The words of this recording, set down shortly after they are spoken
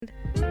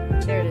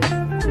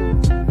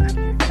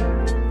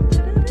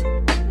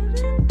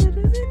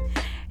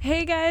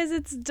guys,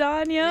 it's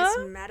Danya.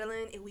 It's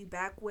Madeline, and we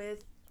back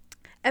with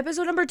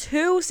Episode number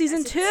 2,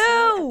 season 2.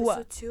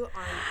 Episode 2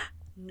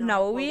 on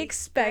Not what we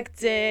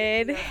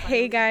expected. We are Hey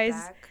finally guys.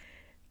 back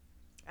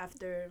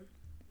after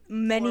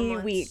Many 4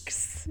 months.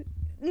 weeks.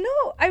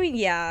 No, I mean,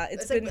 yeah,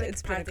 it's been a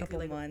practically couple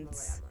like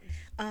months.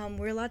 months.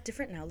 We're a lot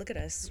different now. Look at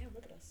us. Yeah,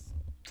 look at us.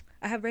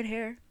 I have red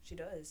hair. She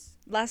does.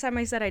 Last time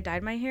I said I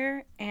dyed my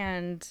hair,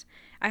 and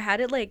I had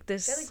it like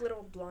this, She had like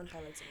little blonde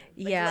highlights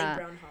in it. Yeah. Like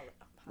brown highlights.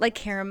 like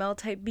caramel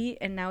type beat,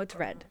 and now it's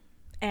red.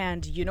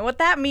 And you know what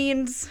that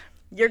means?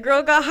 Your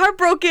girl got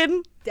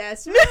heartbroken.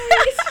 That's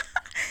right.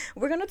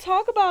 We're gonna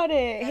talk about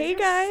it. Hey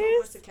guys. So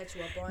much to catch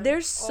you up on.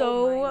 There's Oh my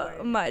so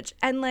word. much.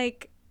 And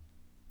like,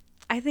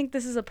 I think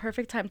this is a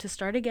perfect time to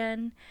start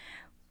again.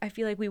 I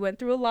feel like we went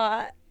through a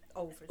lot.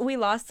 Oh, for sure. We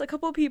lost a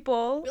couple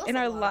people We lost in a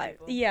our lot of life.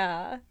 people.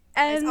 Yeah.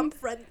 Guys, And I'm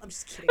friend. I'm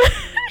just kidding.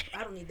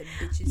 I don't need the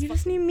bitches. you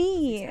just Fuck need them.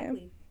 me.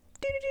 Exactly.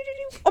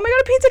 Oh my god,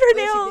 I painted her Oh,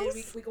 yeah, she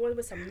nails. did. We go in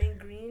with some mint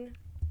green.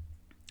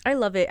 I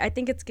love it. I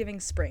think it's giving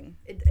spring.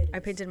 It I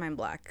is. painted mine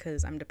black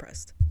because I'm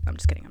depressed. I'm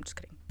just kidding.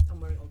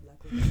 I'm wearing all black.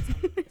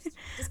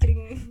 Just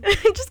kidding.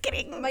 Just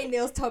kidding. My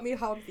nails tell me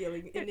how I'm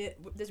feeling. And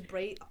this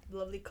bright,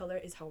 lovely color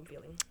is how I'm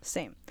feeling.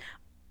 Same.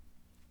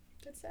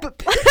 That's sad.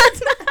 But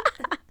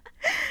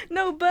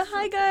no, but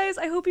hi guys.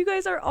 I hope you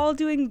guys are all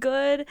doing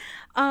good.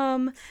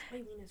 My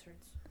weenus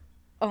hurts.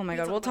 Oh my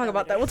We'll god, we'll talk talk about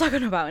about that that. We'll talk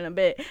about it in a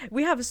bit.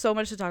 We have so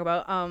much to talk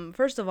about.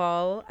 First of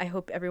all, I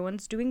hope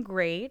everyone's doing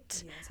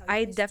great. Yes, how I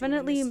you guys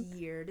definitely-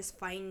 doing this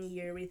fine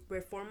year.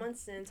 We're 4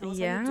 months in. Tell us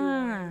how Yeah. you're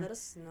doing. Let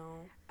us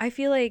know. I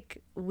feel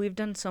like we've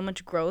done so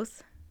much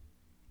growth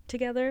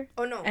together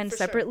Oh no. and for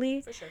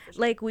separately. Sure. For sure.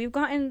 Like we've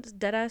gotten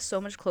deadass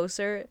so much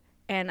closer,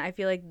 and I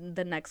feel like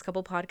the next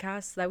couple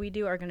podcasts that we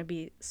do are gonna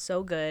be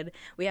so good.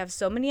 We have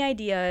so many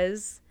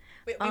ideas.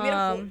 Wait, we made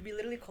a whole. We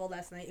literally called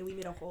last night and we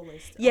made a whole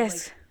list.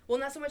 Yes. Of, like, well,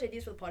 not so much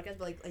ideas for the podcast,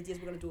 but like ideas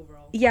we're gonna do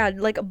overall. Yeah,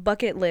 like a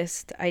bucket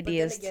list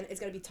ideas. But then again, it's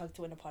gonna be tucked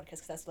to in a podcast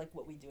because that's like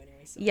what we do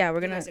anyway. So Yeah, we're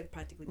you gonna, guys are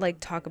practically like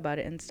done talk with about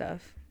it and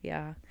stuff.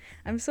 Yeah,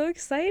 I'm so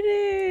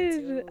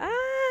excited. too.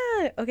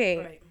 Okay.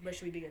 All right, where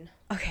should we begin?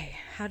 Okay,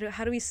 how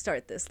do we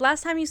start this?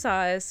 Last time you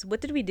saw us, what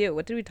did we do?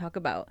 What did we talk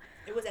about?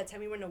 It was that time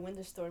we were in a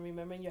winter storm.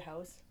 Remember in your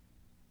house?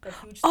 That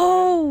huge storm.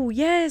 Oh,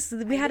 yes, we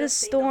I had ended a up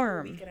staying the whole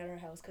storm. weekend at our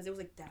house because it was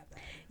like that bad.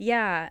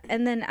 Yeah,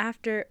 and then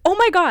after, oh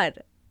my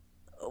god.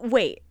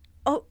 Wait.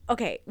 Oh,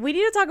 okay. We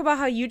need to talk about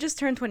how you just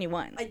turned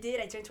 21. I did.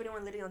 I turned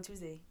 21 literally on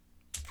Tuesday.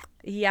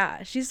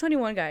 Yeah, she's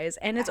 21, guys,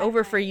 and it's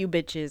over for you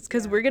bitches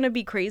cuz Yeah. we're going to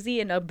be crazy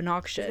and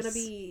obnoxious. There's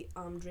gonna be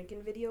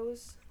drinking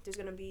videos. There's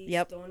gonna be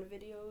Yep. stone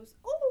videos.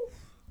 Oh.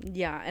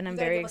 Yeah, and I'm You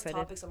gotta very give us excited.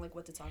 topics on like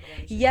what to talk about. and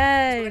shit. 'Cause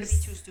we're gonna be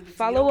Yes. too stupid. If you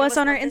Follow don't give us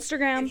on our nothing-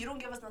 Instagram. If you don't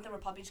give us nothing, we're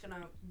probably just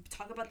gonna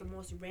talk about the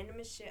most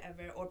randomest shit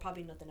ever, or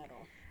probably nothing at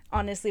all.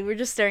 Honestly, we're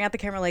just staring at the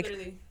camera like,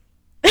 Literally.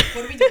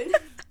 What are we doing?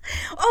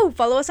 oh,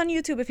 follow us on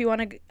YouTube if you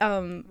want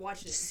to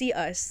Watch it. see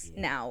us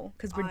now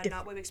cuz we're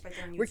Not what we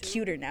expected on YouTube. we're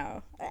cuter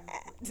now. like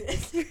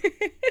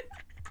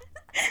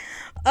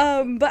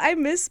But I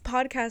miss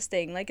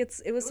podcasting. Like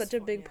it was such a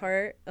fun, big yeah.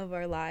 part of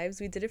our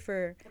lives. We did it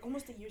for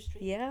almost a year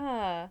straight.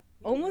 yeah,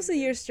 We almost a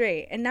really year did.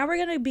 straight. And now we're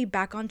going to be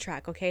back on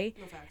track, okay?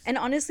 No facts. And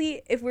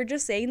honestly, if we're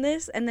just saying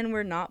this and then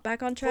we're not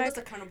back on Hold track, us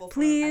accountable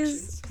for our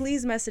actions.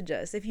 please message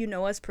us if you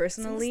know us Send us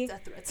personally.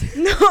 death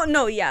threats.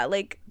 No, yeah,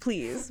 like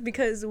please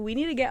because we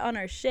need to get on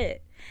our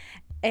shit.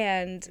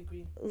 And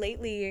Agree.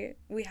 lately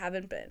we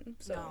haven't been.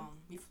 So No,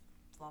 we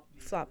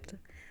flopped.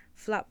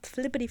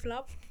 flippity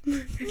flop.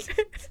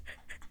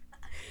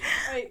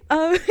 Alright.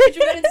 Um, What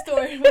you got in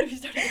store? What have you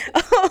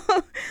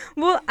started?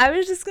 well, I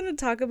was just gonna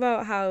talk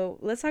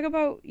about let's talk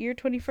about your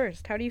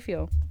 21st. How do you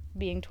feel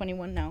being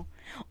 21 now?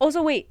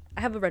 Also, wait,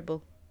 I have a Red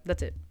Bull.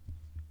 That's it.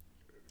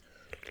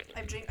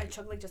 I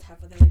chugged like just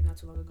half of it like not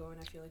too long ago,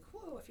 and I feel like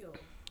whoa, I feel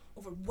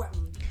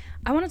overwhelmed.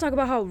 I want to talk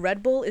about how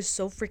Red Bull is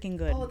so freaking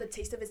good. Oh, the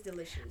taste of it's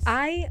delicious.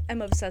 I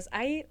am obsessed.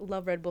 I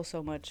love Red Bull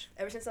so much.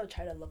 Ever since I was a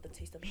child, I love the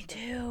taste of it. Me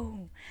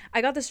too.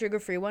 I got the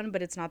sugar-free one,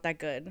 but it's not that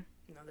good.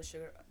 No, the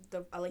sugar.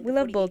 I like. We the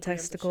love 48 bull grams of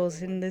testicles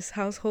sugar in one. this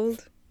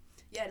household.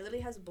 Yeah, it literally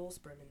has bull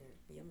sperm in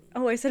it. Yummy.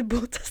 Oh, I said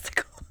bull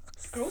testicles.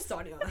 Gross,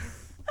 Sonia.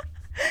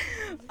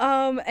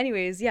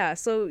 Anyways, yeah.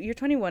 So you're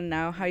 21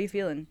 now. How you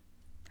feeling?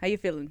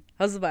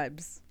 How's the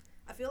vibes?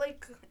 I feel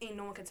like ain't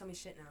no one can tell me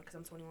shit now because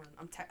I'm 21.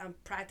 I'm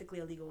practically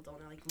a legal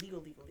adult now, like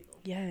legal.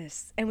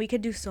 Yes, and we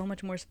could do so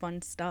much more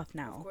fun stuff Of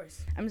now.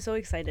 course. I'm so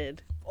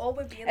excited, All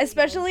by being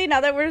especially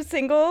now that we're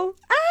single. legal.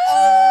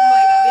 Oh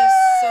my god, we have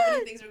so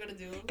many things we're gonna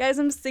do. Guys,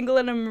 I'm single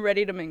and I'm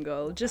ready to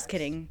mingle. Just Facts.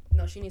 kidding.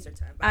 No, she needs her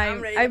time. But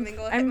I'm ready to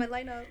mingle. Hit my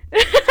lineup.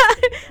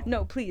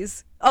 No,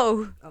 please.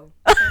 Oh. Oh.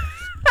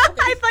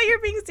 I thought you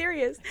were being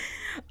serious.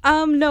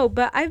 No,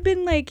 but I've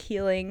been like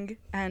healing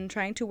and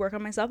trying to work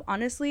on myself.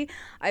 Honestly,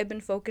 I've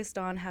been focused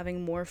on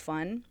having more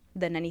fun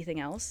than anything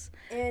else.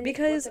 And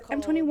Because what's it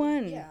I'm called?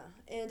 21. Yeah,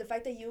 and the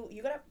fact that you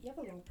have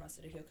a long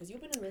process to heal because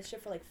you've been in a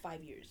relationship for like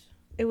 5 years.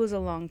 It was a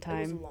long It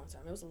was a time. long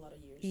time. It was a lot of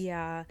years.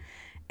 Yeah.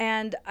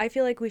 And I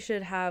feel like we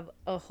should have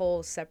a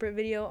whole separate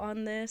video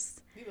on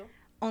this We will.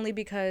 only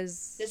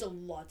because There's a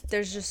lot. To talk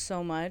there's about. just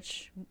so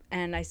much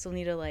and I still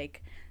need to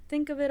like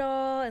think of it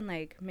all and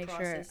like make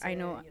Process sure I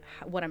know it, you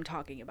know. what I'm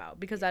talking about,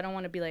 because I don't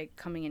want to be like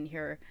coming in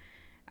here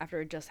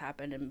after it just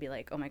happened and be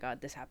like, oh my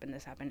god, this happened,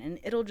 and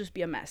it'll just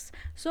be a mess.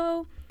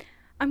 So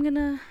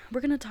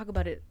we're gonna talk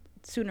about it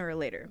sooner or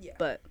later. Yeah.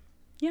 But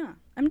yeah,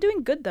 I'm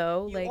doing good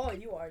though.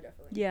 You are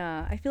definitely.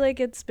 Yeah, I feel like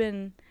it's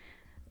been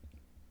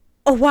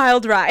a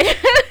wild ride.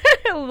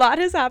 A lot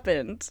has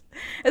happened,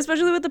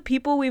 especially with the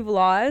people we've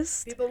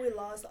lost. People we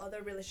lost,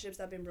 other relationships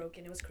that have been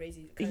broken. It was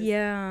crazy.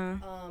 Yeah.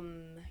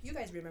 You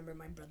guys remember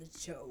my brother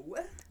Joe?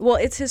 Well,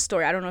 it's his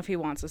story. I don't know if he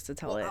wants us to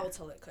tell it. I'll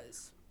tell it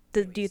because.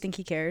 Do you think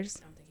he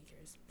cares? I don't think he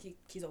cares.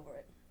 He's over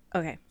it.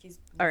 Okay. He's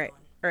all right. on.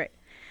 All right.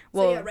 So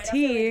Well, yeah,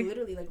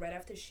 right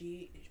after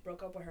she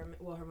broke up with her,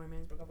 my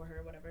man broke up with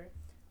her, whatever.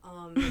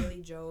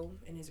 Literally Joe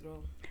and his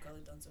girl got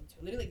it done some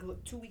too. Literally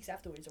 2 weeks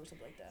afterwards or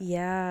something like that.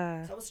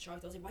 Yeah. So I was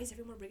shocked. I was like, why is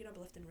everyone breaking up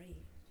left and right?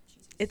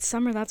 Jesus. It's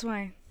summer. That's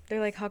why they're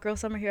like, hot girl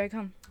summer. Here I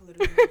come.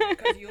 Literally,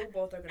 because you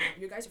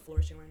guys are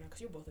flourishing right now.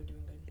 Because you both are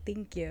doing good.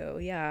 Thank you.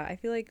 Yeah, I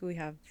feel like we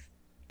have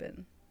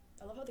been.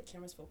 I love how the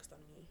camera's focused on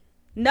me.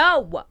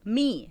 No,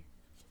 me.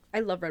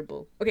 I love Red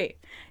Bull. Okay,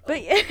 but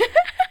I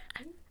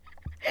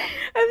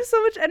have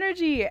so much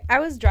energy. I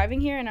was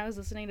driving here and I was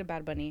listening to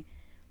Bad Bunny.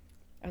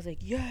 I was like,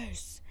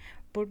 yes.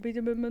 Okay.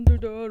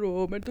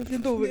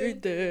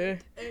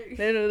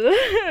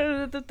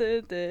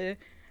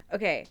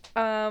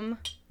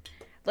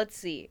 Let's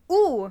see.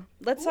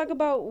 Let's talk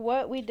about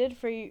what we did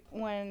for you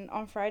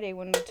on Friday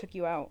when we took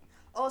you out.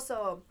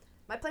 Also,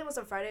 my plan was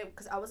on Friday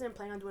because I wasn't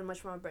planning on doing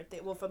much for my birthday.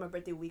 Well, for my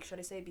birthday week, should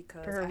I say?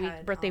 Because for her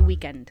had, birthday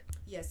weekend.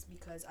 Yes,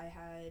 because I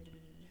had.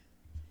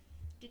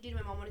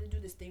 My mom wanted to do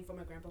this thing for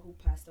my grandpa who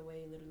passed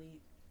away literally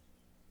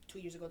 2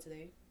 years ago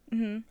today.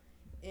 Mhm.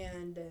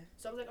 And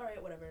so I was like, all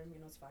right, whatever,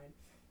 it's fine.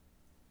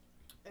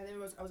 And then I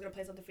was gonna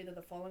plan something for either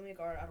the following week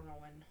or I don't know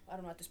when. I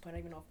don't know at this point. I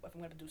don't even know if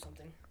I'm gonna do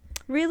something.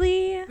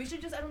 Really? We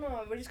should just, I don't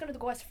know. We're just gonna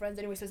go as friends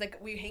anyway. So it's like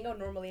we hang out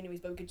normally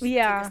anyways, but we could just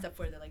take a step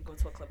further, like go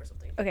to a club or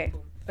something. Okay.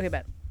 Boom. Okay,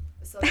 bet.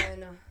 So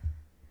then, on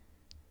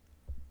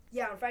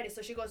Friday.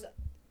 So she goes,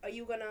 "Are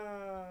you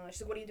gonna?"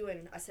 She's like, "What are you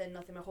doing?" I said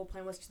nothing. My whole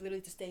plan was just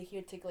literally to stay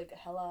here, take like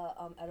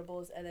hella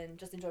edibles, and then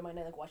just enjoy my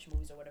night, like watch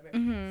movies or whatever.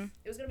 Mhm.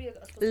 It was gonna be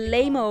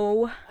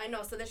lame-o. I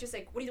know. So then she's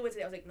like, "What are you doing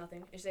today?" I was like,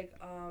 "Nothing." And she's like,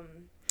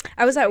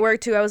 I was at work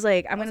too. I was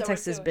like, I'm gonna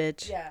text this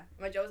bitch. Yeah,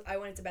 I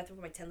went into the bathroom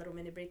for my 10 little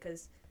minute break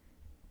because.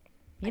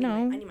 I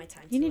need my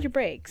time. You need your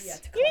breaks. Yeah,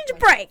 you need your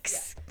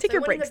breaks. Yeah. Take so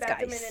your breaks,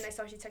 guys. And then I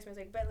saw she texted me. I was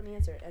like, "Bet, let me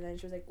answer." And then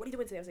she was like, "What are you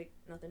doing today?" I was like,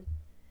 "Nothing."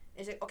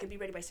 And she's like, "Okay, be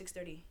ready by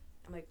 6:30."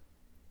 I'm like,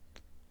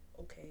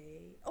 "Okay."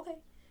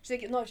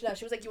 She's like, "No, she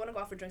was like, you want to go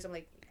out for drinks?" I'm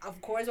like,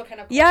 "Of course." What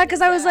kind of? Yeah, because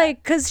I was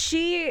like, because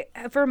she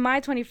for my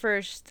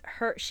 21st,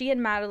 she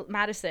and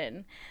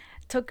Madison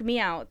took me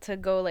out to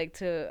go like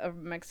to a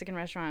Mexican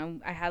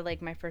restaurant. I had like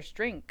my first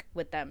drink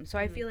with them, so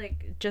I feel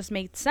like it just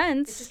made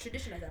sense. It's just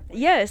tradition at that point.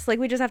 Yes, like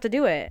we just have to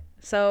do it.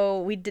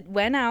 So we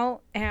went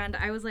out, and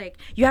I was like,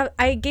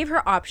 I gave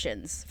her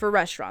options for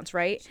restaurants,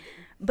 right?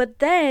 But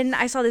then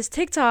I saw this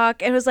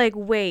TikTok and it was like,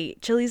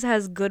 wait, Chili's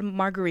has good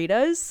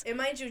margaritas. And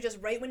mind you, just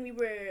right when she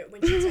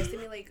texted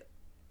me like,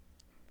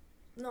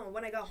 no,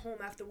 when I got home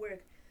after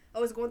work. I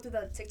was going through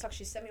the TikTok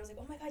she sent me. I was like,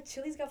 oh my god,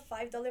 Chili's got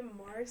 $5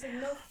 margs. Like,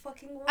 no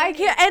fucking way. I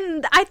can't.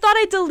 And I thought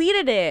I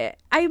deleted it.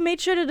 I made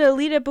sure to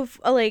delete it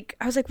before. Like,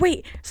 I was like,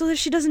 wait, so that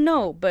she doesn't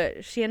know.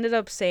 But she ended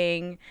up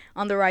saying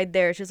on the ride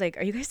there, she was like,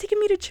 are you guys taking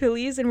me to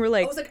Chili's? And we're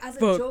like, I was like, as a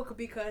joke,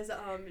 because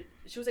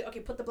she was like, okay,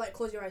 put the blind,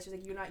 close your eyes. She was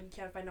like, you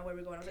can't find out where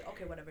we're going. I was like,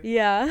 okay, whatever.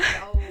 Yeah.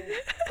 Oh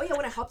yeah,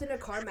 when I hopped in her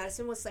car,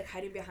 Madison was like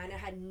hiding behind. I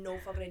had no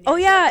fucking idea. Oh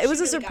yeah, like, it was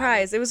a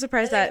surprise. It was a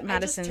surprise that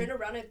Madison. I just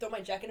turned around and threw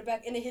my jacket in the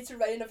back, and it hits her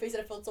right in the face,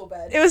 and I felt so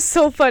bad. It was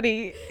so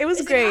funny. It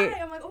was great.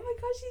 Like, I'm like, oh my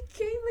god, she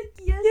came. Like,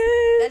 yes.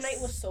 That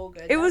night was so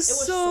good. It was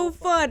so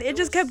fun. It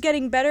just kept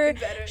getting better.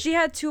 Better. She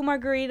had 2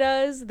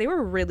 margaritas. They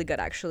were really good,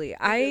 actually.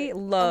 I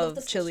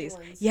love Chili's.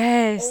 Ones.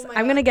 Yes,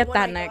 I'm gonna get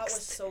that next.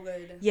 Was so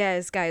good.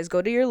 Yes, guys,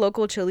 go to your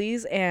local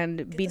Chili's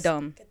and be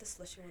dumb. Get the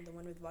slushy one, the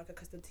one with vodka,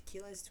 because the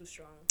tequila is too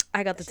strong.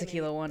 I got the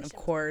tequila one, of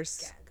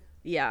course.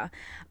 Yeah.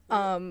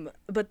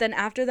 But then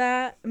after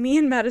that, me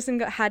and Madison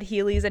had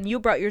Heelys, and you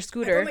brought your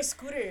scooter. I brought my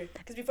scooter,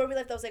 because before we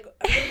left, I was like, are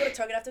we gonna go to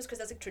Target after this? Because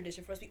that's like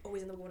tradition for us. We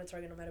always end up going to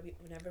Target no matter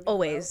whenever we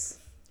always. Go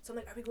out. So I'm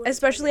like, are we going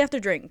especially to after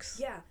drinks.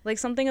 Yeah. Like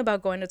something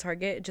about going to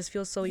Target, it just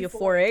feels so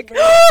euphoric. We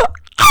used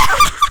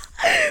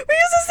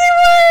the same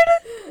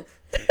word.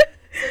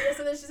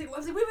 So then she's like, I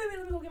was like, wait,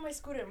 let me go get my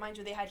scooter. Mind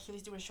you, they had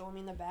Heelys doing showing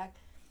me in the back.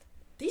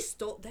 They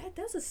stole that.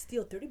 That's a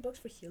steal. $30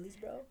 for Heelys,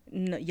 bro.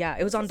 No, yeah,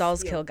 it was on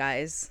Dolls Kill,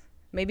 guys.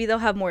 Maybe they'll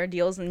have more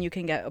deals and you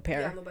can get a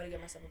pair. Yeah, I'm about to get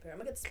myself a pair. I'm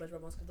gonna get the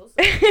SpongeBob ones because those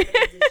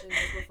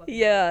are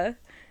yeah.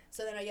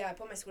 So then I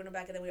put my scooter in the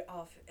back and then we were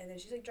off. And then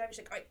she's like driving.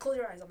 She's like, all right, close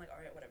your eyes. I'm like,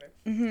 all right, whatever.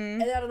 Mm-hmm.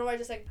 And then I don't know why,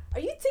 just like, are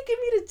you taking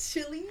me to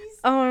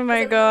Chili's? Oh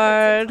my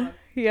god.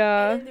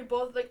 Yeah. And then they're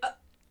both like,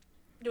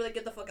 they're like,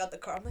 get the fuck out the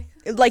car.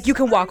 I'm like you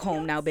can walk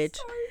home now, bitch.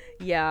 Sorry.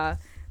 Yeah.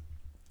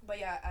 But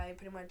yeah, I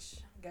pretty much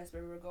guessed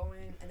where we were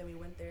going, and then we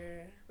went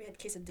there. We had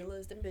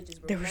quesadillas. Them bitches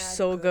were They were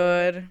so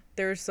good.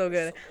 They were so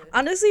good.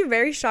 Honestly,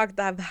 very shocked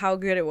at how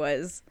good it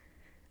was.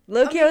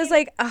 Low-key, I was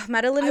like,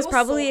 Madeline I is was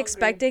probably so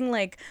expecting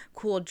like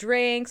cool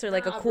drinks or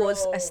like a Nah, cool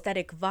bro.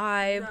 aesthetic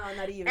vibe. No,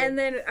 not even. And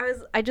then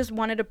I just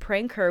wanted to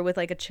prank her with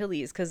like a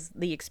Chili's because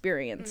the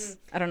experience.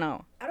 I don't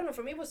know. I don't know.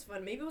 For me, it was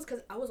fun. Maybe it was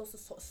because I was also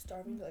so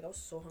starving. Like I was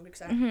so hungry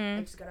because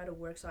I just got out of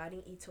work, so I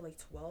didn't eat till like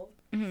 12.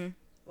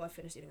 Well, I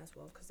finished eating at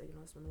 12 because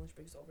that's when my lunch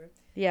break is over.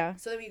 Yeah.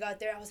 So then we got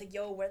there. I was like,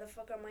 "Yo, where the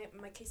fuck are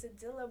my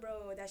quesadilla,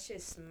 bro? That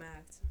shit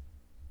smacked."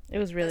 It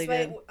was really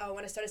That's good. why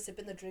when I started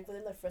sipping the drink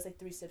within the first like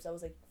 3 sips, I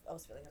was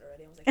feeling it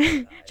already. I was like,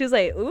 oh, God. She was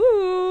like,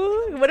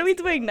 ooh, what are we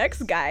doing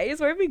next, guys?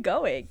 Where are we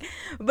going?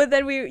 But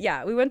then we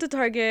went to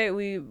Target.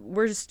 We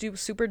were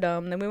super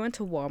dumb. Then we went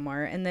to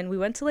Walmart. And then we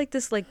went to like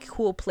this like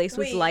cool place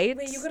with lights.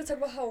 Wait, you gotta talk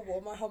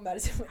about how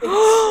Madison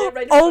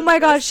was oh my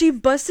God, she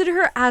busted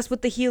her ass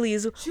with the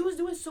Heelys. She was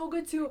doing so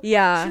good too.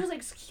 Yeah. She was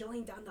like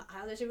healing down the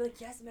aisle. She was like,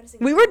 yes,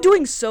 Madison. We were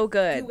doing so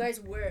good. You guys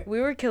were. We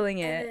were killing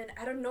it. And then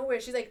out of nowhere,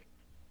 she's like,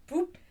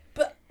 boop.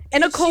 But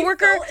and a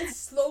coworker she fell in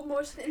slow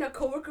motion, and a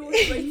coworker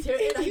was right there,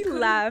 and he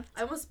laughed.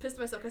 I almost pissed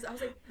myself because I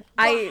was like,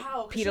 I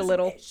peed a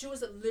little. She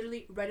was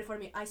literally right in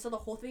front of me. I saw the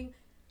whole thing,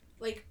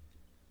 like,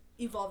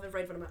 evolving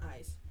right in front of my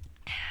eyes.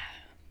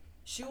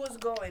 She was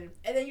going,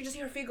 and then you just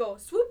hear her feet go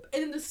swoop,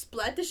 and then the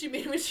splat that she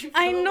made when she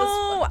fell. I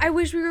know. I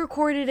wish we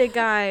recorded it,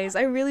 guys.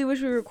 I really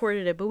wish we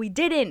recorded it, but we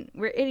didn't.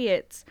 We're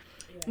idiots.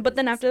 Yeah, but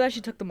then after that,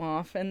 she took them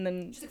off, and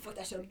then she's like, "Fuck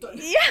that shit, I'm done."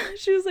 Yeah,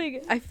 she was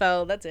like, "I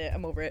fell. That's it.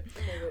 I'm over it."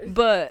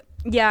 But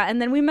yeah,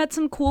 and then we met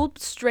some cool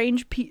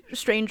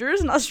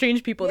strangers, not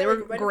strange people. Yeah, they were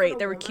like, right great.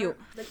 They were cute.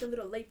 Like the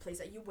little lake place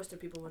that you Worcester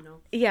people would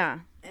know. Yeah,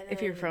 and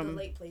if you're from the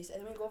lake place, and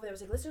then we go over there. I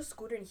was like, "Let's just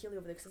scooter and Healy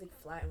over there because it's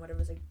like flat and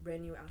whatever. It's like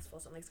brand new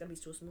asphalt, so I'm like, it's gonna be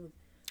so smooth."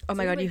 Oh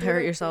my God, you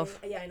hurt yourself.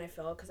 Yeah, and I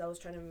fell because I was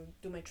trying to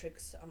do my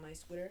tricks on my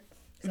scooter.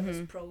 Because I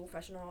was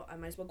professional. I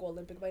might as well go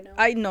Olympic by now.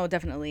 I know,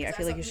 definitely. I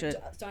feel like you should.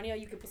 Sonia,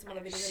 you could put some other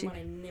videos on.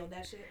 I nailed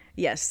that shit.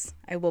 Yes,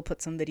 I will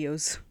put some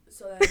videos.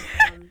 So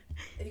then,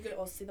 and you could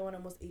also see the one I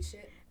almost ate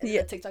shit. And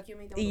the TikTok you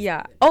made. That was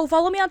yeah. Oh,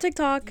 follow me on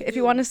TikTok if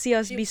you want to see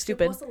us be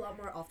stupid. She posts a lot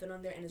more often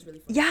on there, and it's really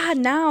fun. Yeah,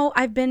 now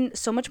I've been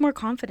so much more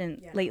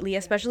confident lately,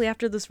 especially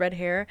after this red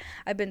hair.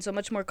 I've been so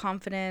much more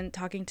confident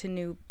talking to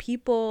new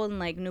people and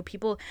like new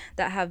people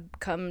that have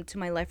come to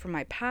my life from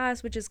my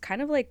past, which is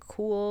kind of like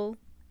cool.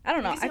 I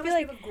don't know. I feel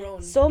like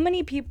so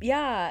many people.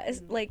 Yeah,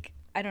 it's like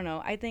I don't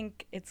know. I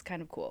think it's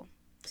kind of cool.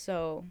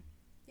 So.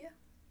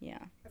 Yeah.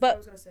 But I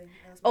was gonna say.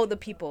 The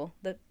people.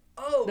 The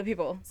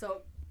people.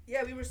 So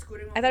yeah, we were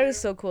scooting. I thought it was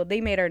so cool.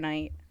 They made our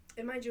night.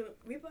 And mind you,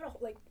 we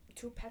bought like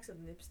 2 packs of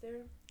nips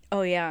there.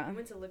 Oh yeah. We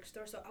went to the liquor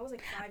store, so I was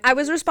like 5. I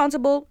was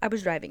responsible. I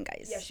was driving,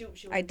 guys. Yeah, she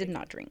I did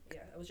not drink.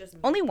 Yeah, it was just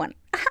me. Only one.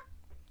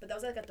 But that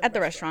was like at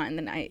the restaurant, and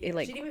then I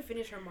like. She didn't even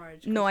finish her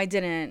marge. No, I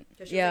didn't.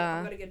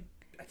 Yeah. Like,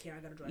 I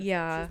gotta drive.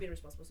 Yeah. She was being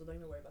responsible, so don't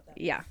even worry about that.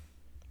 Yeah.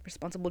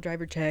 Responsible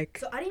driver check.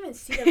 So I didn't even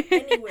see them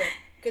anywhere.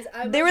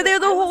 They were there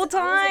the whole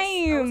time.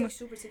 I was like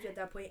super tipsy at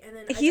that point, and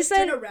then I just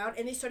turned around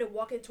and they started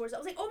walking towards. I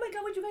was like, "Oh my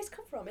God, where'd you guys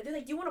come from?" And they're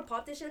like, "Do you want to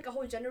pop this shit like a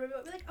whole gender?"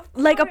 We're like, "Of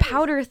course." Like a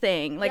powder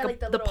thing, like,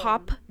 like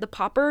the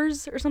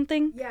poppers or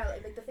something. Yeah,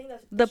 like the thing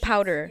that's the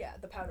powder. Yeah,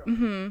 the powder.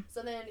 Mm-hmm.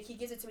 So then he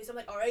gives it to me. So I'm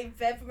like, "All right,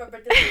 Ven, for my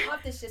birthday,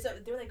 pop this shit." So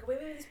they were like, "Wait,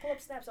 let's pull up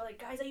snaps." So I'm like,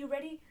 "Guys, are you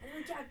ready?" And I'm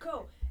like, "Yeah,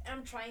 go." And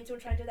I'm trying to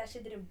do that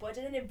shit. Didn't budge,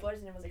 and then it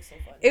budged, and it was like so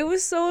fun. It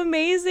was so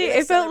amazing.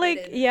 It felt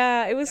like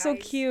it was so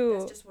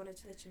cute. I just wanted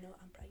to let you know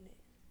I'm pregnant.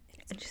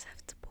 And just have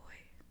a boy.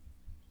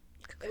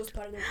 It was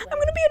part of their plan. I'm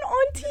gonna be an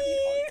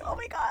auntie. Oh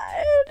my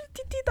God,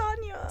 Titi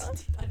Tanya.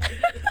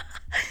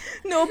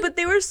 No, but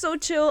they were so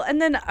chill. And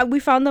then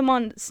we found them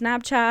on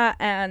Snapchat,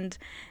 and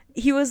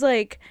he was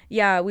like,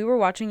 "Yeah, we were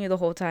watching you the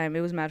whole time.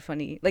 It was mad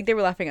funny. Like they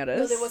were laughing at us."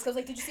 No, there was. Cause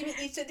like, did you see me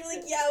eat shit? They were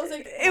like, "Yeah." I was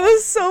like, it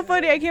was so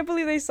funny. I can't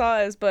believe they saw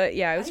us. But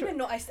yeah, it was. I don't even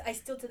know. I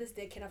still to this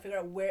day cannot figure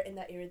out where in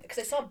that area because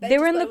I saw. They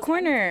were in the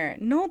corner.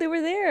 No, they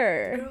were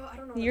there. Girl, I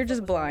don't know. You're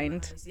just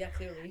blind. Yeah,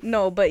 clearly.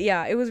 No, but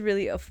yeah, it was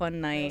really a fun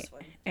night.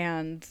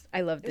 And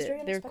I loved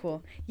it. They're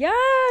cool.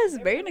 Yes,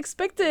 very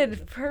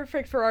unexpected.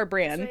 Perfect for our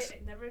brand.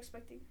 Never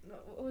expecting. No,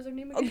 what was her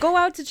name again? Go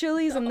out to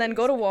Chili's and then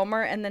go to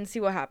Walmart and then see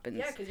what happens.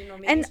 Yeah, because you know.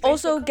 And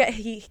also get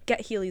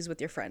Heelys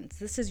with your friends.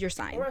 This is your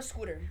sign. Or a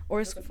scooter.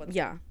 Or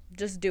yeah,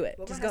 just do it.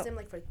 Walmart just has them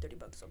like for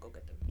 $30, so go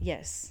get them.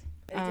 Yes.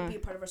 And it can be a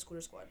part of our scooter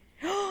squad.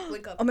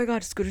 Link up. Oh my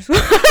God, scooter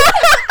squad.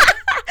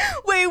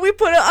 Wait, we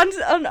put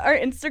it on our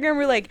Instagram.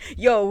 We're like,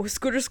 "Yo,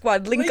 scooter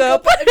squad, link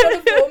up." In front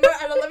of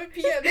Walmart at 11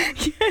 p.m.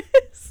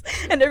 Yes.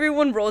 And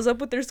everyone rolls up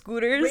with their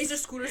scooters. Razor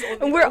scooters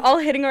only. And we're all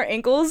hitting our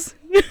ankles.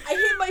 I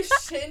hit my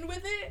shin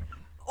with it.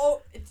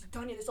 Oh,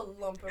 Danya, there's a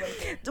lump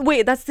right there.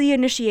 Wait, that's the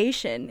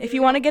initiation. If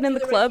you want to get in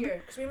the club.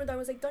 Because remember, Danya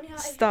was like, "Danya,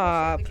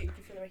 stop." Okay, you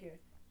can feel it right here.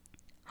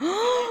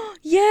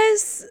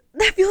 Yes,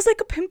 that feels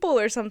like a pimple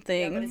or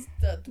something. Yeah,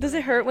 but it's does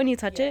it hurt when you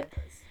touch it?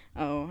 Does.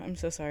 Oh, I'm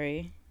so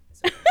sorry.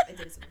 I did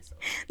it to myself.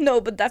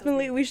 No, but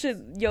definitely we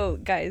should. Yo,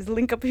 guys,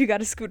 link up if you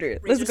got a scooter.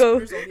 Let's go.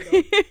 If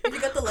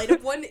you got the light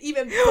up one,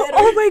 even better.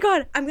 Oh my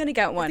God, I'm gonna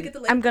get one.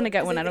 I'm gonna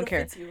get one. I don't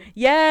care.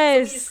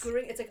 Yes. So when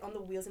you're scootering, it's like on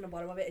the wheels and the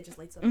bottom of it. It just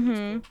lights up.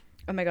 Mm-hmm. Cool.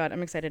 Oh my God,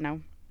 I'm excited now.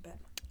 Bet.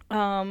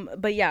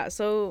 But yeah,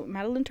 so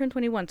Madeline turned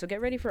 21, so get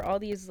ready for all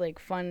these like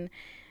fun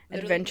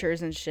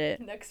adventures and shit.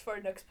 Next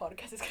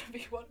podcast is gonna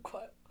be one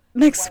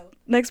Next I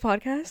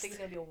podcast. think it's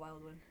gonna be a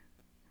wild one.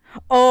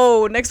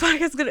 Oh, next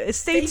podcast is gonna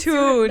stay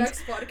tuned.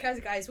 Next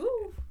podcast, guys.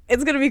 Woo!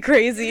 It's gonna be It's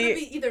crazy. gonna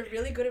be either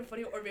really good and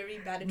funny or very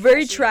bad and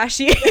Very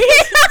trashy.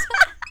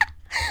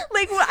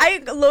 Like,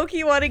 I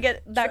low-key want to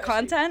get that Trashy.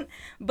 content,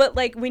 but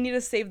like we need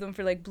to save them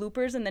for like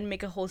bloopers and then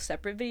make a whole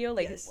separate video,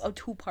 like Yes. a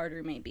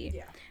 2-parter maybe.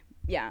 Yeah.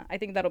 Yeah, I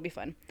think that'll be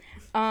fun.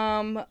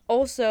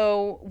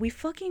 Also, we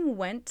fucking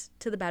went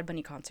to the Bad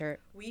Bunny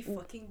concert. We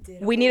fucking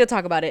did. We need to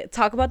talk about it.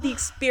 Talk about the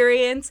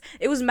experience.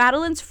 It was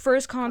Madeline's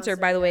first concert,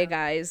 by the way, yeah.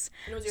 guys.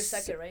 And it was your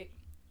second, right?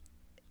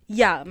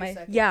 Yeah,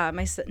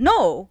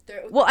 no.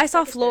 Well, I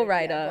saw second, Flo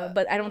third, yeah, Rida,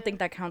 but I don't yeah. think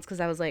that counts because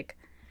I was like,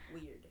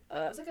 Weird. It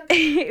was like a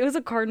it was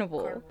a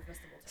carnival. carnival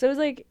festival. So it was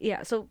like,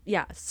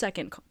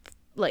 second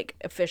like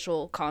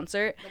official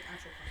concert. Like actual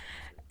concert.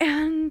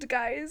 And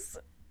guys,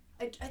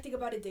 I think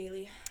about it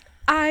daily.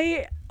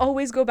 I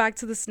always go back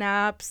to the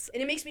snaps.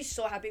 And it makes me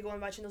so happy going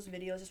watching those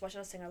videos, just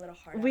watching us sing our little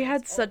heart. We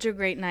had outs. such a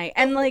great night.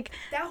 And like,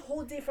 that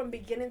whole day from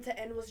beginning to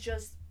end was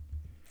just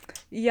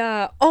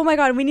yeah. Oh my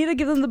God, we need to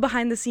give them the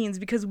behind the scenes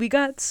because we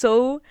got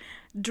so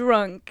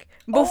drunk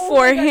Oh my God,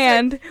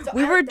 beforehand. so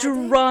We were that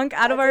day- drunk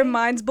out of that our day-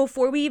 minds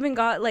before we even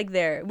got like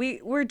there.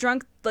 We were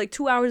drunk like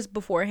 2 hours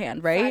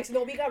beforehand, right? facts.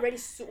 No, we got ready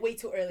way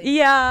too early.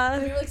 Yeah.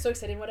 We were like so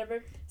excited,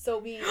 whatever. So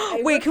we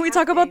Wait, can we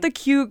talk about the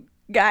cute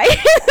guy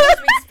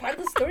It's part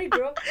of the story,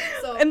 girl.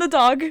 So and the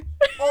dog?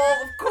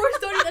 oh, of course,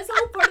 Tony. That's the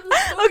whole part of the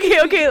story.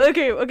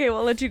 Okay. Well,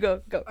 I'll let you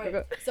go. Go.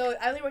 Alright, so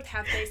I only worked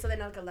half day, so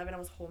then at like 11 I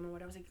was home and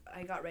what I was like,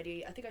 I got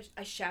ready. I think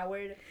I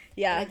showered.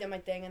 Yeah. And I did my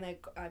thing and I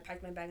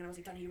packed my bag and I was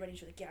like, Donnie, you ready?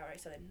 She was like, yeah, alright.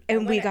 So then.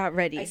 And we got I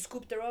ready.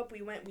 scooped her up.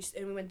 We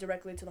went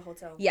directly to the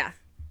hotel. Yeah.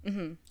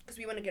 Mhm. Because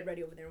we want to get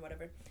ready over there and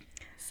whatever.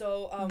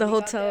 So The we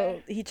got hotel.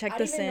 there. He I checked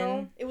didn't us even in.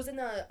 know. It was in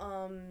the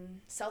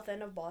south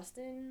end of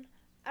Boston.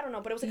 I don't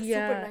know, but it was like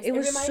Yeah, super nice. it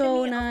was reminded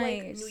so me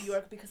nice. of like New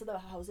York because of the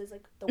houses,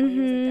 like the way it was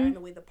like there and the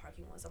way the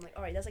parking was. I'm like,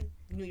 all right, that's like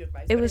New York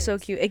vibes. It But was so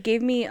anyways. cute. It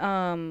gave me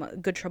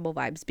Good Trouble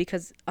vibes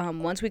because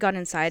once we got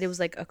inside, it was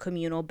like a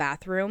communal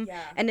bathroom,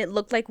 Yeah. and it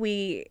looked like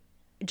we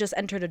just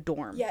entered a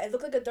dorm. Yeah, it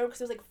looked like a dorm because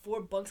there was like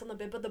 4 bunks on the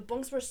bed, but the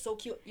bunks were so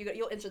cute.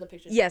 You'll enter the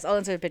pictures. Yes, I'll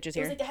insert pictures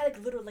It was here. like they had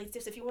like little lights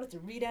there, so if you wanted to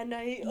read at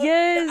night.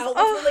 Yes. The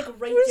outlets were like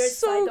right it was there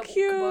so beside the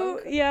cute.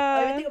 bunk.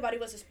 Yeah. Everything about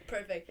it was just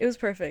perfect. It was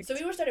perfect. So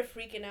we were started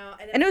freaking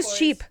out, and then And it of was course,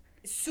 cheap.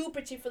 super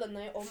cheap for the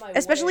night. Oh my.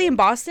 Especially in word.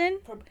 Boston.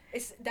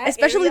 It's that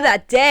Especially area,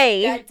 that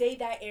day.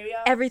 that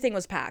area. Everything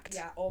was packed.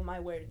 Yeah. Oh my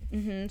word.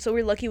 So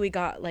we're lucky we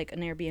got like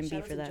an Airbnb Shout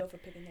out for to that. Joe for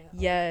picking that up.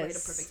 Yes. Right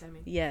at perfect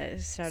timing.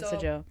 Yes. Shout out So,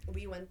 to Joe.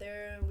 We went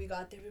there. We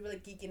got there. We were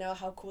like geeking out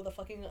how cool the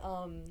fucking the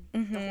whole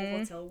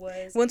hotel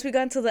was. Once we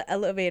got into the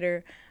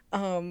elevator,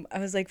 I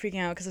was like freaking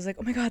out because I was like,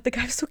 oh my God, the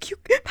guy was so cute.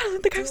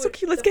 Madeline, the guy was so Dude,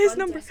 cute. Let's the get his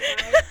front number. desk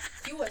guy,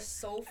 he was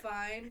so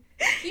fine.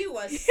 He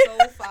was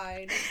so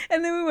fine.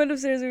 And then we went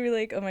upstairs and we were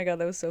like, oh my God,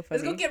 that was so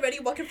funny. Let's go get ready.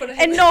 Walk in front of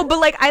him. And no, but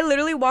like I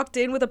literally walked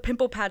in with a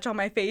pimple patch on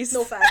my face.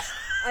 No facts.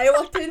 I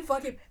walked in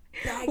fucking.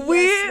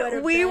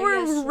 We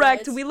were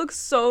wrecked. We looked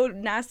so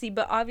nasty,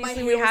 but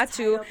obviously we hair was had tied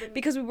to up and-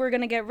 because we were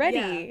gonna get ready.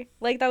 Yeah.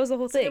 Like that was the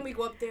whole So then thing. we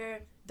go up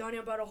there.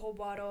 Danya brought a whole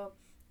bottle.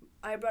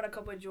 I brought a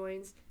couple of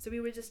joints. So we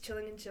were just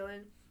chilling.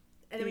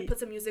 And then we put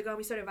some music on.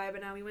 We started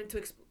vibing out. We went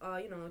to, just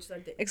our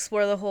day.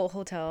 Explore the whole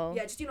hotel.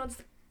 Yeah, just, just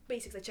the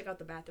basics. Like, check out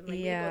the bathroom. Like,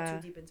 we Yeah. didn't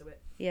go too deep into it.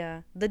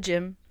 Yeah. The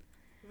gym.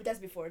 But that's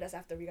before. That's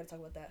after. We gotta talk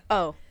about that.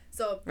 Oh,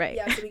 So, Right.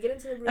 yeah, so we get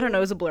into the room. I don't know.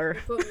 It was a blur.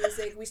 We put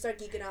music. We start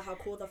geeking out how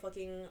cool the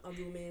fucking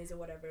room is or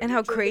whatever. And We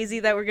how drink crazy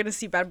that we're gonna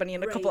see Bad Bunny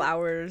in a couple Right.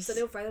 hours. So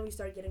then finally we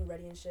start getting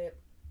ready and shit.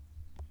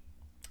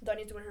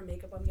 Donnie's doing her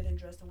makeup. I'm getting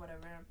dressed and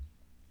whatever.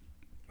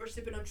 We're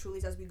sipping on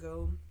Trulies as we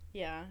go.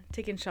 Yeah.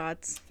 Taking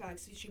shots.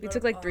 Facts. We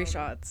took like 3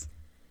 shots.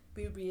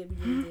 We really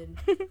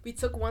did. We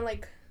took one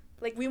like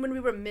when we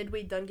were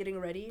midway done getting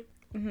ready,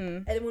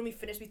 and then when we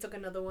finished, we took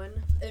another one,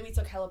 and then we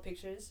took hella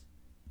pictures,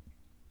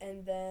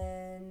 and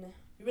then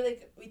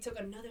we took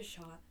another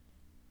shot.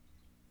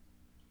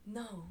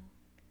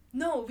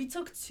 No, we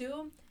took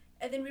 2,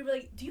 and then we were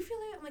like, "Do you feel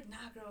it?" I'm like,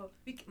 "Nah, girl."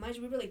 Mind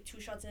you, we were like 2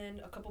 shots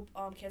in, a couple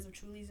cans of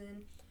Trulies in,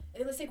 and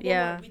then let's take one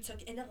Yeah. more. We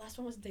took, and that last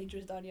one was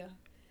dangerous, Danya.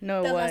 No,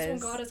 it That was. last one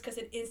got us because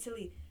it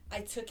instantly.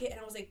 I took it and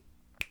I was like,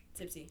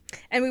 tipsy.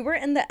 And we were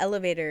in the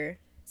elevator.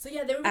 So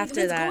yeah, they were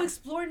After let's that. go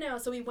explore now.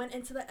 So we went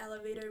into the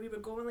elevator. We were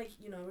going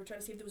we were trying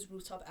to see if there was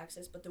rooftop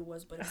access, but there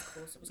was, but it was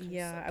closed. So it was kind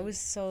Yeah, of I was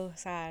so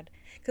sad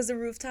because the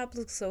rooftop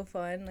looks so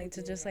fun, like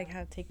to did, just yeah.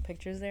 like take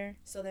pictures there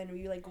So then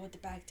we go with the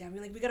back down.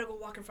 We gotta go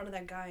walk in front of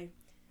that guy.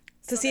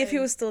 to see if he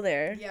was still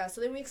there. Yeah.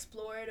 So then we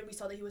explored and we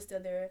saw that he was still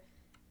there.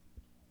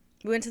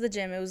 We went to the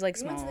gym. It was like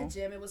We small. went to the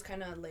gym. It was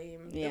kind of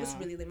lame. It was Yeah.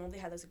 really lame. Only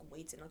had like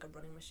weights and like a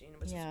running machine,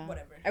 which Yeah. is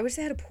whatever. I wish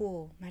they had a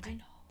pool. Imagine. I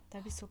know.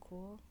 That'd be so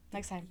cool.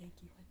 Next time.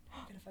 Yankee one.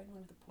 I'm gonna find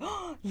one with a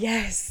pool.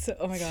 Yes.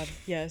 Oh my God.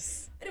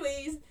 Yes.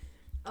 Anyways,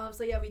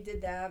 so yeah, we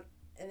did that,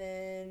 and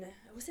then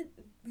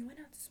we went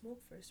out to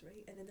smoke first,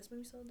 right? And then that's when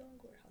we saw a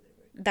dog, or how did it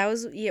work? That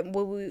was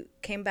well, we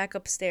came back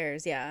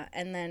upstairs, yeah,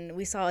 and then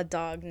we saw a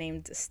dog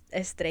named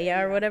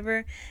Estrella or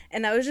whatever,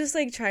 and I was just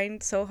like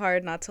trying so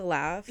hard not to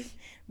laugh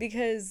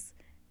because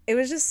It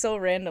was just so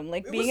random,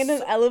 like It being was in an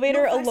so-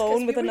 elevator no, facts, 'cause alone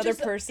we with were another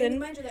just, person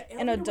mind you, the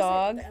and a elevator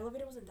dog. The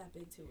elevator wasn't that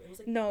big too. It was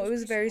like No, it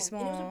was very And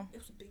small. it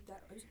was a big dog.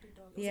 It was a big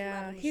dog. It was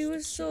Yeah, Latin, he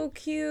was so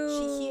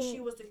cute. She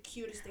was the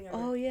cutest thing ever.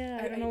 Oh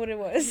yeah, I don't know what it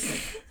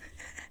was.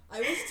 I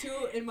was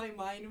too in my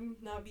mind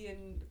not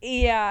being.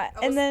 Yeah,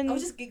 and then I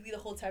was just giggly the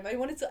whole time. I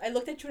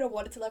looked at you and I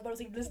wanted to laugh, but I was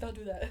like, let's not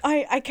do that.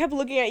 I kept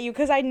looking at you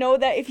because I know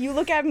that if you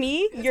look at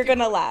me, you're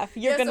gonna laugh.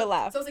 You're gonna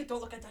laugh. So I was like,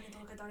 don't look at Donnie,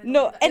 don't look at Donnie.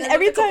 No, and then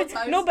every time,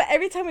 no, but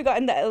every time we got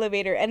in the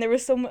elevator and there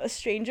was a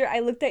stranger,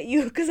 I looked at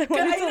you because I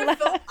wanted to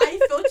laugh. I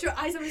felt your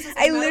eyes on me. So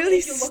I literally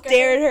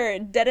stared her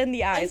dead in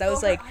the eyes. I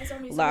was like,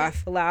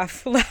 laugh,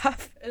 laugh,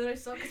 laugh. And then I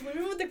saw, because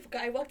remember when the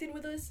guy walked in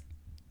with us?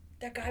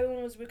 That guy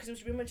was weird, because it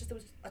was pretty much just, it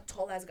was a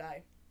tall ass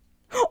guy.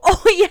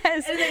 Oh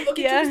yes. And then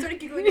looking yeah. we started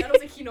giggling, and I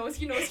was like, he knows.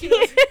 And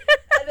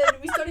then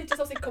we started just,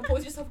 I was like,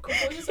 compose yourself,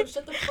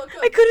 shut the fuck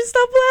up. I couldn't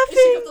stop And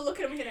she kept laughing. to look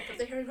at him again. I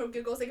kept hearing her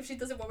giggles. Like, if she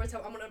does it one more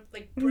time, I'm gonna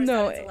like burst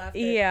out into laughter.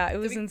 Yeah, it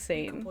was We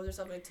insane. composed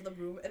ourselves like, to the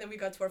room, and then we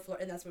got to our floor,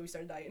 and that's when we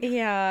started dying.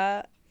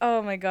 Yeah.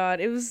 Oh my god,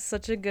 it was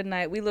such a good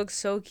night. We looked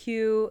so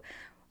cute.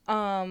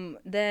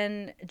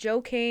 Then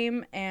Joe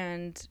came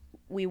and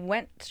we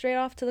went straight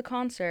off to the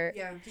concert.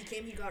 Yeah, he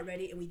came, he got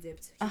ready, and we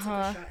dipped. He took a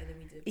shot, and then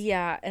we dipped.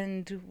 Yeah,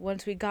 and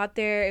once we got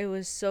there, it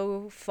was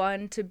so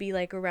fun to be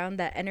like around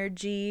that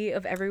energy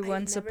of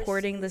everyone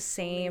supporting the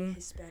same.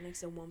 So many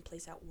Hispanics in one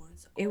place at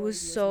once. It was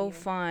so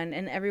fun,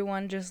 and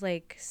everyone just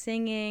like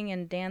singing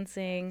and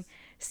dancing,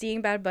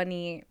 seeing Bad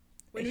Bunny.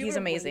 He's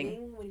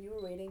amazing. When you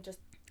were waiting, just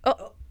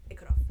oh, it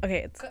cut off.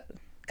 Okay, it's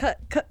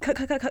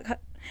cut.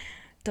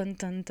 Dun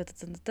dun dun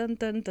dun dun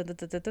dun dun dun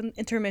dun dun.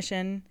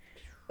 Intermission.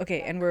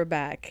 Okay, and we're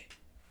back.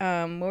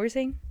 What were we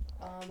saying?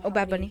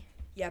 Bad Bunny.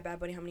 Yeah, Bad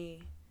Bunny. How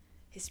many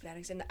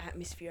Hispanics in the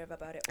atmosphere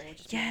about it all?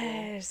 Just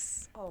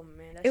Yes. Oh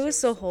man, It was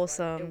so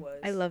wholesome. It was.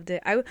 I loved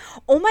it.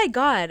 Oh my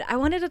god, I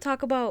wanted to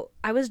talk about.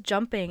 I was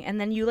jumping, and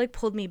then you like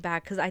pulled me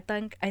back because I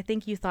think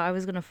you thought I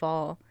was gonna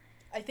fall.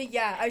 I think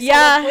yeah.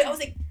 I was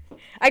like,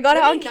 I got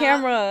it on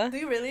camera. Do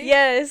you really?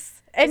 Yes.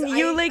 And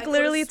you I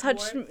literally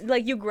touched,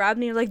 like you grabbed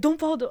me, like don't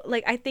fall.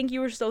 Like I think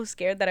you were so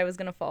scared that I was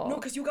gonna fall. No,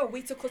 because you got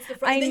way too close to the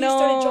front. I and then know. you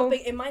started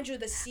jumping, and mind you,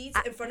 the seats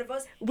in front of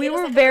us. We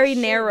were like very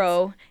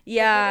narrow.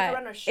 Yeah,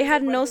 like it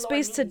had right no below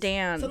space our to knees.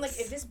 dance. So I'm like,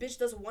 if this bitch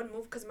does one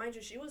move, because mind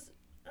you, she was.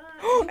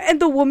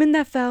 And the woman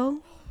that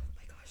fell. Oh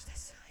my gosh,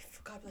 I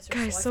forgot. Bless her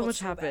Guys, soul. so I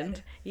much felt happened.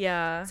 bad.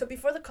 Yeah. So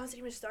before the concert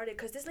even started,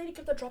 because this lady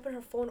kept on dropping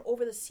her phone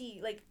over the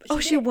seat, like.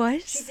 She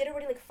was. She did it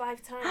already like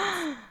 5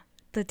 times.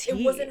 The tea.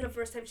 It wasn't the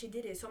first time she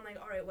did it, so I'm like,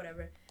 all right,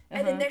 whatever.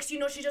 And then next, she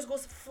just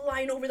goes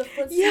flying over the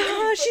front seat.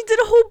 Yeah, she did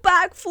a whole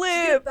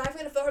backflip. Backflip,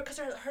 and I felt her because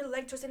her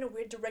leg twisted in a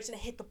weird direction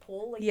and hit the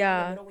pole, like in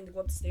the middle when you go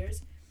up the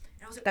stairs.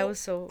 And I was like, that was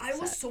so. I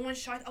was so in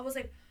shock. I was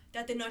like,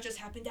 that did not just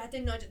happen.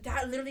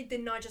 That literally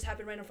did not just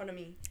happen right in front of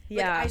me.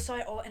 Yeah. Like, I saw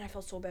it all, and I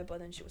felt so bad, but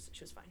then she was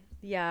fine.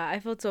 Yeah, I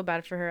felt so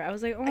bad for her. I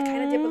was like, oh. I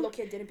kind of did, but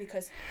low-key I didn't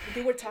because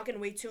they were talking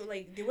way too,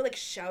 like, they were, like,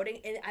 shouting,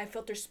 and I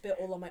felt their spit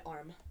all on my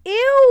arm.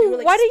 Ew,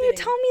 like, why didn't you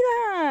spitting. tell me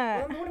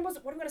that? What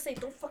am I gonna say?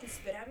 Don't fucking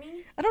spit at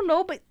me? I don't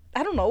know, but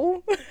I don't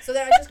know. So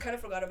then I just kind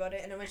of forgot about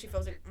it, and then when she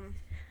felt like,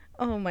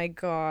 Oh my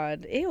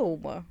god,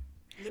 ew.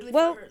 Literally,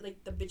 well, her,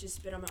 like, the bitches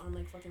spit on my arm,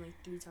 like, fucking, like,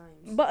 3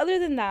 times. But other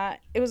than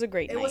that, it was a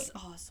great night. It was,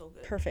 so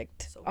good.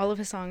 Perfect. So good. All of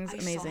his songs, I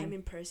amazing. saw him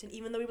in person.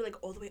 Even though we were, like,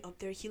 all the way up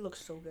there, he looked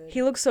so good.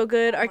 He looks so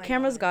good. Oh Our my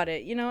cameras God. got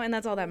it, and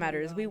that's all that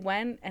matters. God. We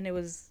went, and it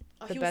was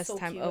the he best was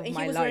so time cute. of and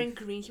my he was life. wearing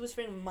green. He was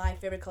wearing my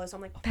favorite color. So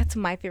I'm like, That's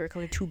my favorite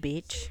color too,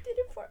 bitch. he did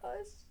it for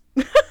us.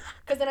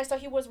 Because then I saw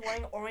he was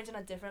wearing orange in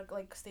a different,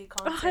 like, state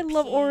concert. I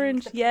love pink,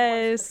 orange, the pink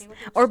yes. ones, the pink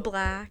ones Or were so good.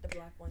 black. The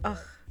black one. Ugh.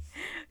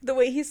 The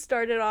way he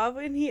started off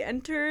and he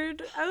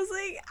entered, I was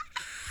like,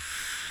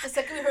 The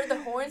second we heard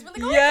the horns, we're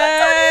like, oh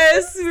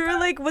yes. We were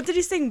like, what did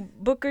he sing?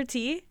 Booker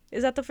T?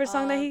 Is that the first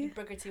song that he?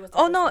 Booker T was the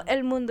Oh first no, one.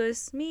 El Mundo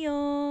es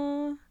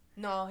Mío.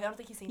 No, I don't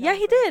think he sang that Yeah, one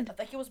he first. did. I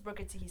thought he was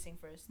Booker T he sang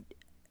first.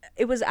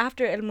 It was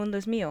after El Mundo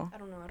es Mío. I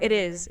don't know. It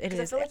is. It 'Cause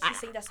is. I feel like he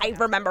sang that song I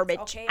remember,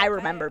 afterwards. bitch. Okay, I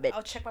remember, bitch.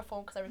 I'll check my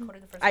phone because I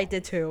recorded the first I song.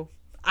 did too.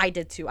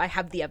 I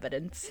have the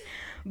evidence.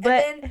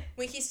 But And then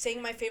when he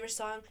sang my favorite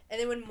song,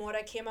 and then when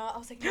Mora came out, I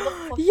was like, no,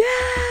 the fuck.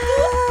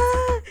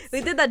 yeah,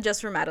 they did that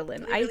just for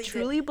Madeline. They I really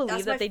truly did. believe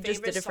That's that my they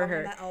just did favorite it for song on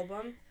her. that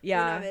album.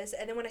 Yeah. Una Vez.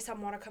 And then when I saw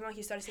Mora come out,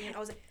 he started singing. I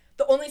was like,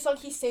 the only song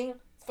he sang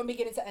from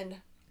beginning to end.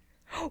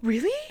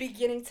 Really?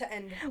 Beginning to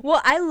end.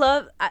 Well,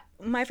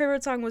 my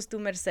favorite song was Tu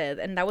Merced,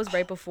 and that was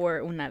right before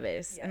Una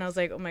Vez. And I was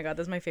like, oh my god,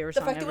 that's my favorite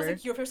The song fact ever. that it was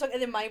like your favorite song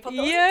and then mine popped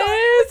up. Yes!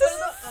 I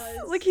was like,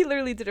 "Dog, Like, he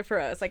literally did it for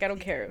us. Like, I don't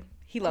care.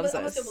 He loves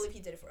I'm us. still believe he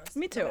did it for us.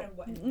 Me no too. matter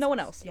what anyone No one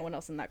says. else. Yeah. No one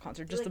else in that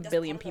concert. Just Like, a that's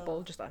billion part of people.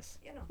 the- Just us.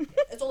 Yeah, no.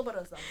 It's all about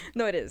us, though.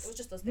 No, it It was is.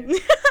 just us there.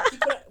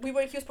 He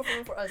was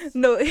performing for us.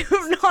 No,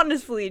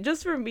 honestly,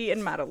 just for me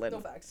and Madeline.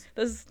 No facts.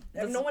 That's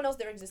No one else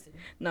there existed.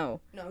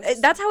 no. No. it was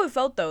just- That's how it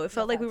felt, though. It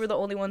felt like we facts. were the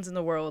only ones in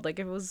the world. Like,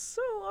 it was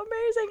so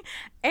amazing.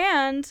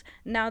 And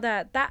now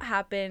that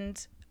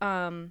happened,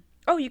 oh,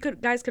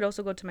 guys could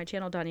also go to my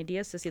channel, Donnie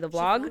Diaz, to see the She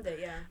vlog. filmed it,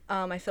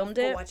 yeah. I filmed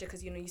Go it. watch it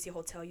because you see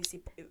hotel, you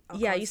see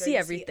Yeah, you concert, see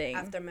everything.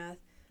 aftermath.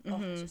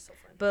 Oh, it's just so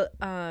fun.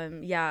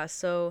 But yeah,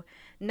 so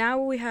now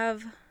we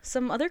have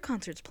some other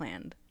concerts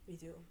planned. We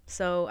do.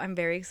 So I'm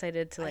very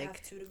excited to I like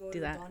have 2 to go do to.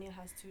 that. Danya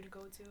has 2 to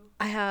go to.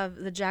 I have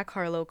the Jack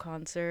Harlow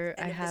concert.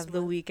 End I of this have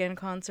the month. Weeknd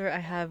concert. I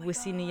have Oh my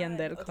Wisin God. Yandel Oh,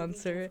 the Weeknd, I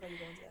concert. forgot you're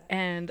going to that.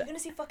 And You're gonna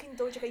see fucking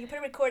Doja Cat. You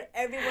better record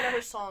every one of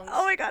her songs.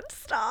 oh my god,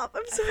 stop.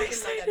 I'm I so fucking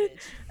love that excited.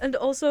 bitch. And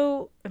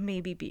also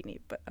maybe Beanie,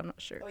 but I'm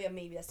not sure. Oh yeah,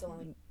 maybe that's still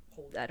on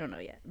hold. I don't know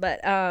yet. But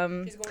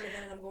She's going to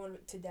them and I'm going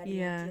to Daddy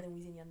Yeah. Yankee and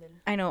then Wisin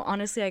Yandel. I know,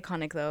 honestly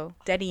iconic though.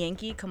 Daddy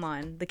Yankee, come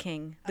on, the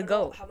king, I the don't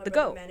know goat, how my the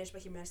brother goat. managed,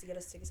 but he managed to get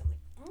us tickets. I'm like,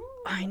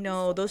 I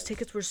know, those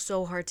tickets were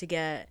so hard to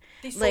get.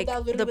 They sold Like,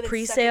 out the literally within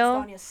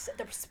pre-sale? seconds, Danya.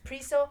 The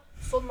pre-sale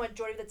sold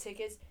majority of the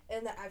tickets,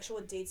 and the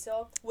actual date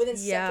sale within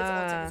seconds,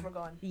 all tickets were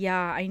gone. Yeah,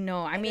 I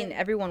know. I And mean, then-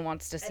 everyone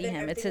wants to and see then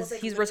him. It's everything was, his.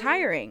 like, He's literally-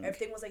 retiring.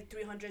 Everything was like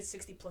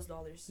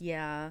 $360+.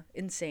 Yeah,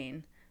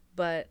 insane.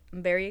 But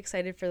I'm very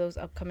excited for those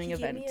upcoming He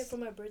events. gave me it for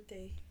my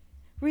birthday.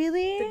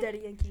 Really? The Daddy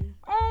Yankee.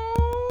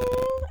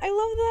 Oh, I I was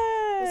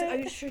love like, that.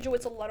 "Are you sure, Joe?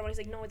 It's a lot of money." He's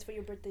like, "No, it's for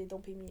your birthday.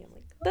 Don't pay me." I'm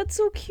like, That's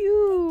so cute.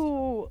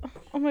 Oh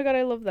my god,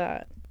 I love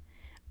that.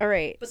 All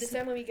right. but this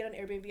time when we get on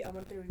Airbnb, I'm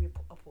gonna pay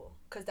a pool,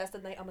 cause that's the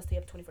night I'm gonna stay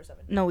up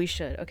 24/7. No, we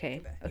should. Okay.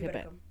 You Okay, better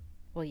but come.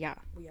 well, yeah.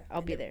 Well, yeah. I'll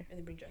and be then- there. And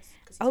then bring Jess.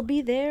 'Cause he's I'll fun.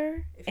 be there,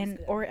 If he's and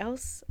good. or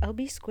else I'll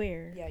be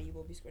square. Yeah, you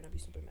will be scared. I'll be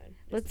super mad.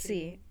 Let's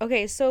see.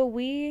 Okay, so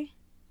we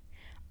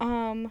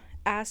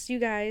asked you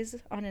guys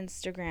on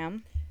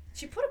Instagram.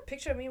 She put a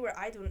picture of me where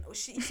I don't. You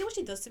see what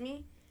she does to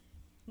me?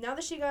 Now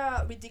that she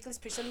got ridiculous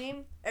picture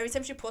name, every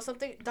time she posts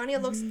something,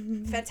 Dania looks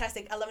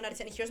fantastic. 11 out of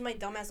 10. Here's my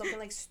dumbass looking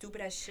like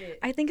stupid as shit.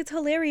 I think it's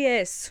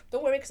hilarious.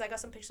 Don't worry, cause I got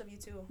some pictures of you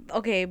too.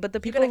 Okay, but the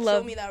You people gotta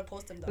love show me that or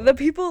post them though. the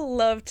people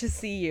love to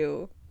see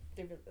you.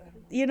 I don't know.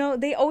 You know,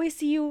 they always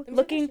see you Let me see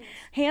looking pictures.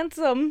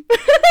 handsome.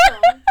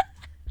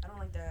 I don't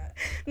like that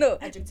No,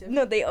 adjective.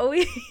 no, they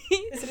always.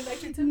 Is it an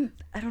adjective?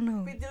 I don't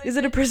know. Wait, did I Is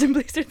it a say- prison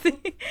blazer thing?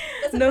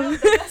 That's a No. noun,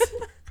 that's-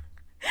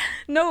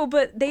 No,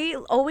 but they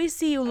always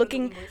see you I don't know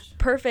looking English.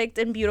 perfect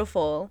and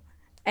beautiful,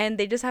 and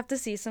they just have to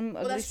see some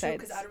Well, ugly that's true,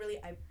 sides.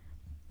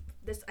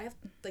 cause I have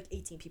like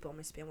 18 people on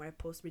my spam where I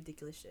post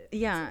ridiculous shit.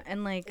 Yeah,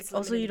 and like it's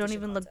also limited you don't edition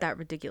even look content. that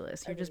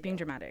ridiculous. You're I just really being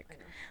don't. dramatic. I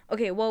know.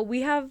 Okay, well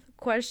we have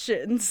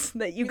questions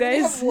that you We only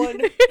guys. have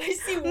one. I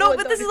see No, one,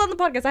 but this Dania. is on the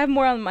podcast. I have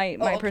more on my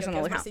Oh, okay, personal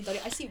okay, I was account. gonna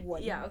say, Dania, I see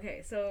one. Yeah.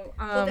 Okay. So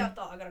Hold that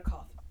thought. I got a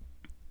cough.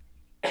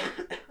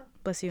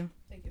 bless you.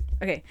 Thank you.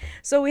 Okay,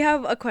 so we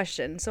have a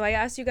question. So I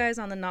asked you guys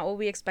on the Not What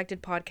We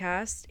Expected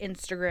podcast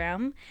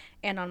Instagram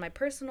and on my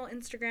personal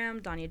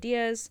Instagram, Danya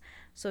Diaz.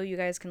 So you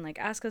guys can like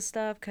ask us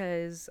stuff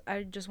because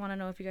I just want to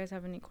know if you guys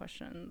have any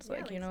questions. Yeah,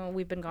 Like, you like- know,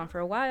 we've been gone for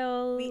a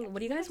while. What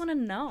do you guys want to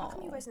How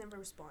come you know? guys never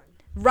respond?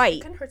 Right.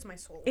 It kind of hurts my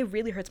soul. It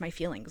really hurts my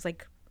feelings.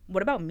 Like,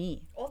 what about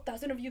me? All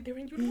 1,000 of you there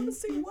and you don't want to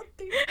say one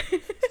thing.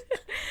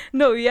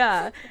 No,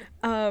 yeah.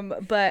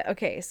 But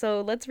okay,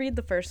 so let's read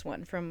the first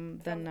one from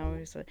the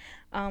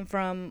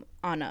from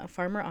Anna,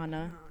 Farmer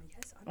Anna.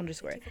 Yes, Anna,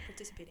 Underscore. Thank you for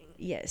participating.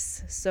 Yes.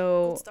 Good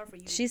So start for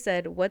you. she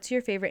said, "What's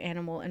your favorite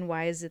animal and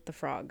why is it the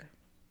frog?"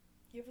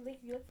 You like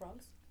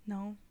frogs?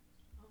 No.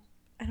 Oh.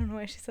 I don't know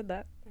why she said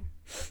that.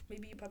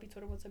 Maybe you probably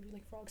told her what's up. You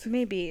like frogs.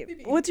 Maybe.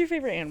 Maybe. What's your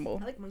favorite animal?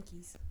 I like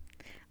monkeys.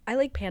 I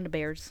like panda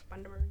bears.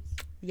 Panda bears.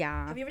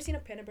 Yeah. Have you ever seen a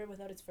panda bear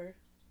without its fur?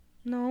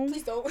 No.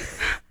 Please don't.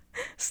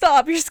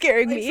 Stop, you're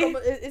scaring me.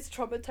 It's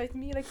traumatized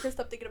me and I can't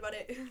stop thinking about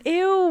it.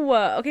 Ew.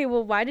 Okay,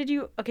 well, why did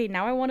you... Okay,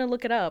 now I want to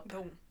look it up.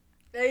 Don't.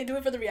 Hey, do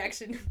it for the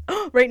reaction.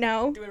 Right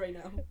now? Do it right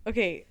now.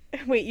 Okay.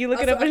 Wait, you look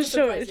it Also, up I'm and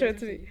show surprised it you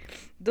to me.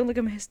 haven't Don't look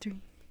at my history.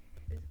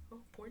 seen- Oh,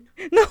 porn.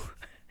 No.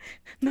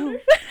 No.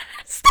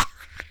 Stop.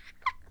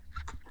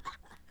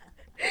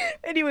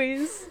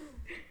 Anyways.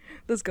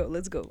 Let's go.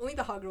 Only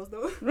the hot girls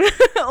know.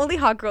 Only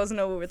hot girls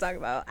know what we're talking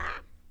about.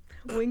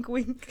 Wink,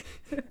 wink.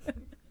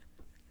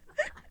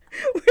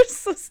 We're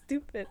so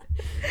stupid.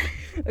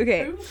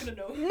 Okay. Everyone's gonna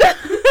know.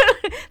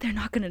 They're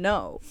not gonna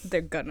know.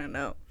 They're gonna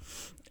know.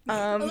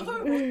 I love how I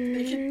wrote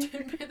naked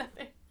panda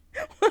bear.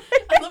 What?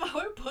 I love how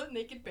I put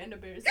naked panda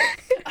bears.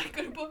 I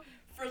could have put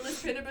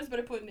furless panda bears, but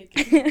I put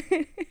naked.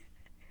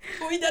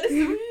 Wait, that's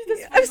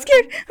I'm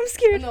scared. I'm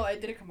scared. No,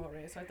 it didn't come out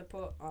right, so I had to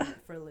put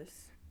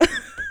furless.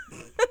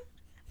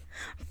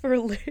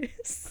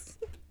 Furless.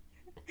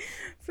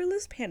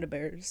 Furless panda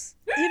bears.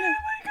 You know.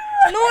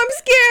 No, I'm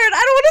scared.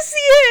 I don't want to see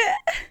it.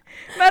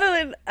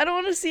 Madeline, I don't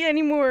want to see it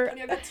anymore.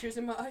 Honey, I got tears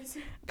in my eyes.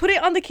 Put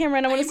it on the camera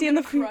and I want to I'm see in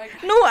the... gonna cry.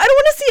 No, I don't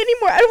want to see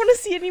anymore. I don't want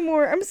to see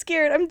anymore. I'm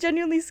scared. I'm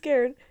genuinely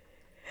scared.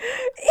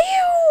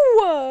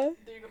 Ew.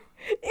 There you go.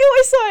 Ew,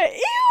 I saw it.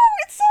 Ew,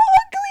 it's so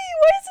ugly.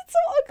 Why is it so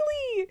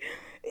ugly?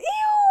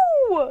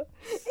 Ew. Ew,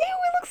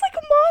 it looks like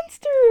a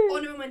monster. Oh,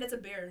 never mind, that's a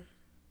bear.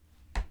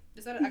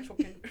 Is that an actual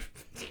panda bear?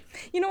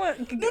 You know what?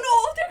 No,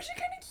 they're actually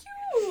kind of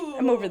cute.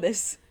 I'm over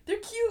this. They're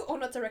cute. Oh,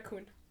 no, it's a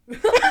raccoon.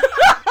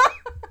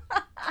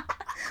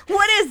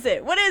 What is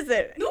it? What is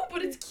it? No,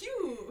 but it's cute.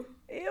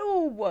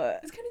 Ew.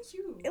 It's kind of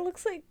cute. It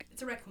looks like...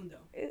 It's a raccoon,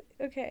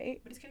 though. Okay.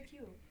 But it's kind of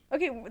cute.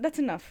 Okay, that's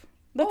enough.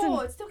 That's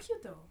It's still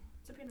cute, though.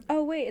 It's a panda bear.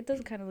 Oh, wait, it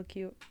does kind of look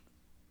cute.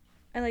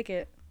 I like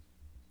it.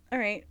 All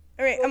right.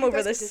 I'm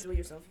over this. Do it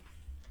yourself.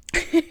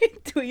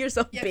 Do it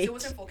yourself, Yeah, 'cause bitch. it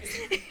wasn't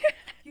focusing.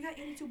 You got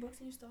 $82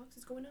 in your stocks.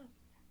 It's going up.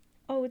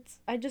 Oh,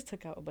 I just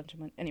took out a bunch of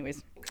money.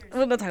 Anyways, Who cares?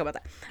 we'll not talk about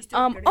that. You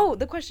still regretting Oh, it.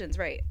 the questions,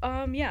 right?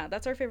 Yeah,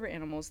 that's our favorite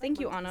animals. Thank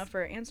you, Anna, monkeys.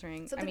 for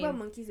answering. Something about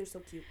monkeys. They're so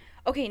cute.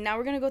 Okay, now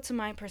we're gonna go to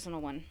my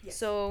personal one. Yes.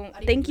 So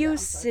I didn't thank do you, that. I'm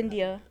sorry for not doing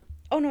Cynthia.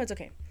 Oh no, it's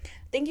okay.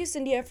 Thank you,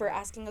 Cynthia, for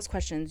asking us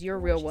questions. You're a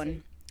What real did she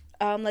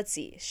one. Let's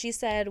see. She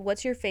said,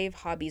 "What's your fave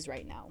hobbies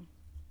right now?"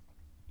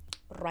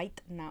 Right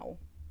now.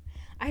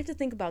 I have to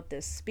think about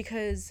this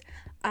because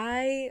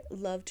I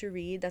love to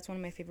read. That's one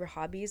of my favorite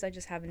hobbies. I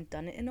just haven't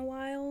done it in a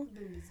while.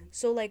 Been busy.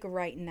 So like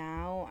right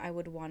now, I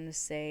would want to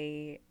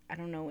say I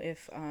don't know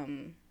if I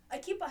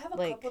have a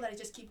like- couple that I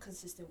just keep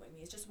consistent with me.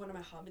 It's just one of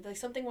my hobbies. Like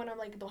something when I'm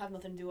like don't have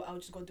nothing to do, I'll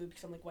just go do it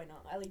because I'm like, why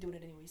not? I like doing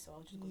it anyway, so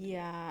I'll just go do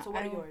Yeah, it. So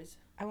what I are don't- yours?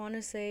 I want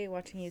to say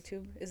watching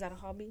YouTube. Is that a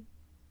hobby?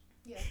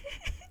 Yeah.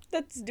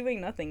 That's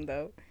doing nothing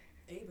though.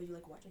 Hey, but you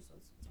like watching, so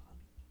it's a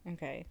hobby.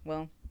 Okay,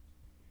 well,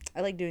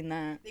 I like doing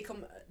that. They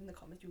come in the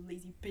comments, you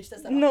lazy bitch.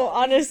 That's not a No,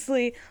 hobby.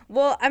 honestly.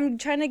 Well, I'm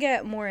trying to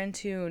get more in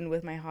tune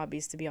with my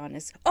hobbies, to be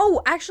honest.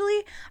 Oh,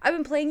 actually, I've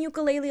been playing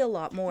ukulele a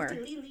lot more.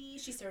 Ukulele.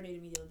 She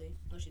serenaded me the other day.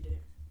 No, she didn't.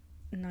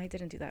 No, I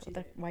didn't do that. She What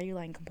the- did. Why are you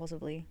lying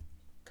compulsively?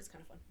 Cause it's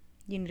kind of fun.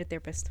 You need a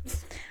therapist.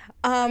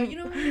 You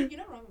know, you're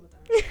not wrong with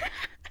that.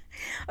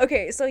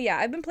 Okay, so yeah,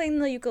 I've been playing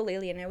the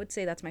ukulele, and I would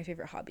say that's my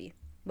favorite hobby.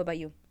 What about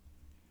you?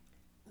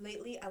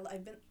 Lately,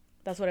 I've been.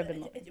 That's what I've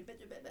been loving.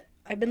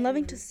 I've been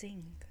loving to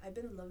sing. I've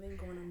been loving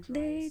going on drives.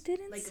 They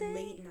didn't like say.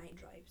 late night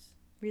drives.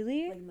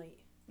 Really? Like night.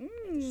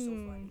 It's so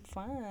fun.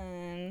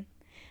 Fun.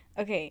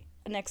 Okay,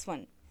 next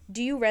one.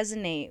 Do you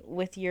resonate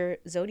with your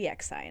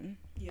zodiac sign?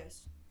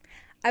 Yes.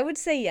 I would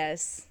say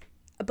yes,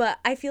 but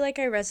I feel like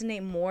I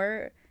resonate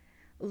more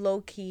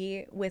low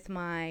key with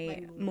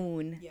my My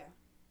moon. Yeah.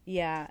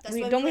 Yeah. That's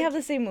We why don't we we have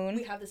like- the same moon?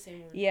 We have the same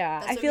one.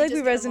 Yeah, That's I why feel like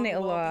we just get along resonate a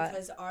well lot.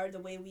 because the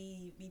way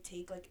we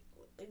take like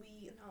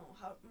we no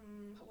how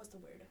what's the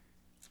word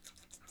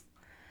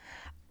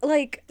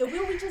Like the way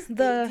we just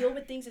deal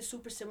with things is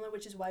super similar,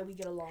 which is why we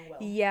get along well.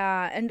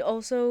 yeah, and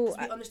also 'Cause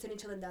we understand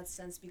each other in that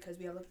sense because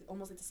we have like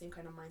almost like the same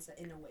kind of mindset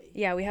in a way.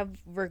 yeah, we have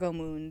Virgo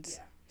moons.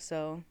 Yeah.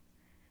 So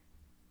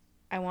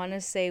I want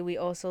to say we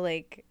also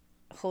like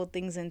hold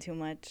things in too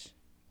much.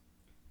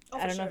 Oh,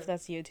 I for don't know sure. if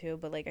that's you too,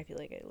 but like I feel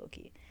like I low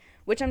key,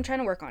 which I'm trying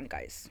to work on,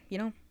 guys. You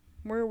know,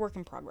 we're a work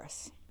in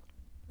progress.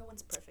 No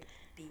one's perfect.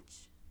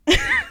 Beach.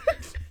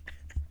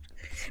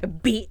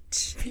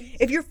 Bitch.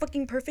 If you're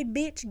fucking perfect,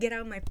 bitch, get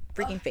out of my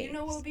freaking face. You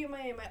know what would be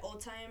my all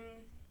time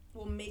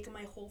will make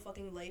my whole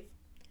fucking life?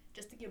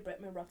 Just to give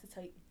Bretman Rock to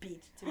type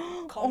beat to me.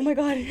 Call Oh me my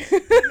god.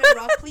 Bretman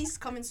Rock, please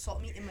come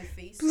insult me in my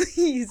face.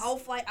 Please. I'll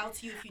fly out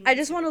to you if you need I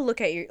just want to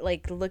look at your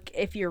look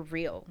if you're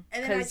real,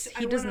 And then because I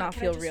he does wanna- not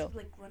can feel I just, real.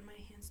 Like run my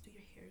hands through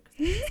your hair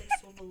because it's like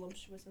so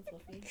voluptuous and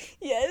fluffy.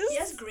 Yes. He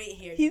has great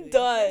hair. He dude.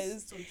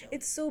 does. So jealous.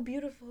 It's so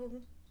beautiful.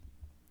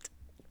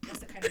 That's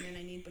the kind of man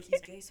I need, but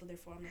he's gay, so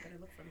therefore I'm not gonna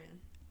look for a man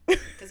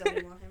because I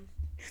don't want him.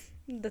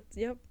 That's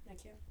yep. I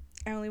can't.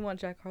 I only want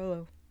Jack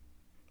Harlow.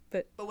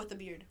 But with the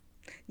beard,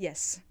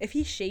 Yes. If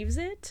he shaves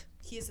it,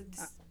 he is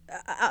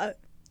a.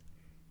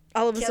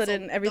 all of a Cancel.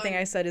 sudden everything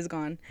Done. I said is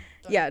gone.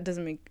 Done. Yeah, it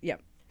doesn't make yeah.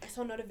 I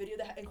saw another video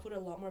that included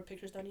a lot more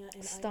pictures, Danya,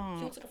 and Stop.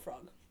 he looks like a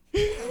frog.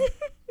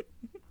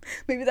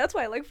 Maybe that's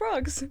why I like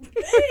frogs. See,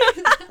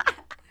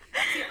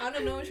 Anna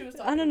knows what she was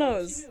talking Anna about.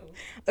 knows. She knew.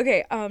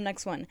 Okay,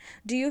 next one.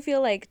 Do you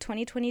feel like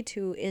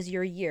 2022 is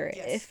your year?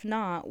 Yes. If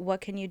not,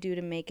 what can you do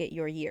to make it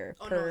your year?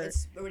 Oh no,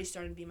 it's already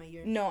starting to be my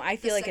year. No, I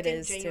feel like it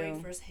is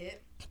January too. 1st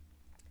hit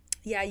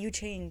Yeah, you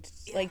changed.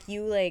 Yeah. Like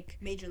you like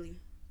majorly.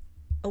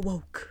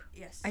 awoke.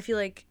 Yes. I feel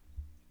like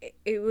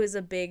it was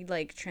a big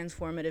like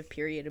transformative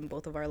period in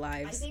both of our I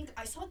lives. think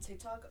I saw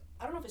TikTok.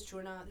 I don't know if it's true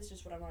or not. This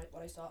is just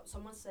what I saw.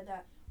 Someone said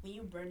that when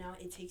you burn out,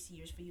 it takes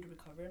years for you to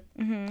recover.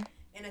 Mhm.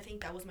 And I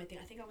think that was my thing.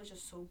 I think I was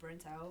just so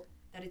burnt out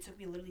that it took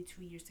me literally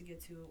 2 years to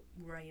get to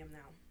where I am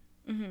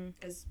now. Mhm.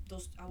 Because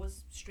I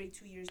was straight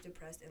 2 years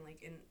depressed and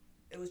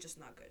it was just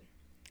not good.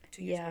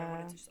 2 years where I Yeah.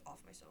 wanted to just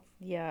off myself.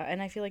 Yeah,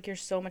 and I feel like you're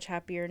so much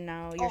happier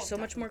now. You're Oh, so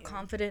much more definitely.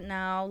 confident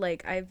now.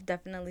 Like I've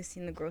definitely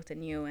seen the growth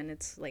in you, and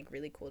it's like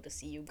really cool to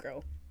see you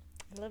grow.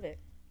 I love it.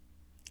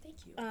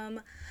 Thank you.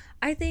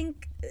 I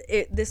think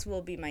this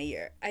will be my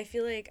year. I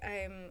feel like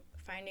I'm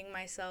finding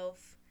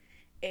myself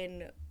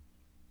in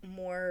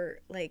more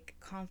like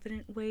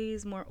confident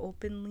ways, more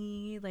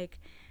openly, like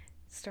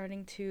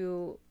starting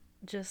to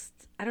just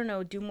I don't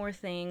know, do more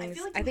things. I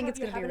feel like I think it's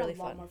you're gonna be having really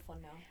a lot fun. more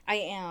fun now. I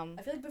am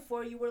I feel like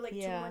before you were like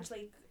Yeah. too much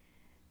like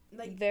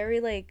very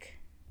like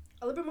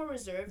a little bit more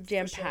reserved.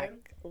 jam for sure.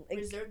 packed. Like,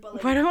 Reserved, but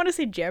like why do I want to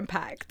say jam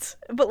packed?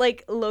 But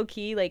like low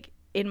key, like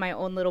in my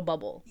own little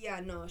bubble. yeah,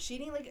 no, she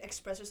didn't like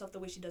express herself the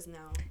way she does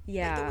now.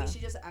 Yeah. Like, the way she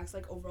just acts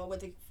like overall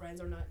with like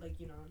friends or not like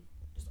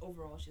just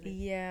overall she's like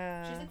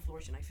Yeah. she's like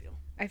flourishing. I feel.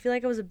 I feel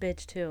like I was a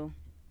bitch too.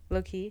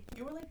 Low key.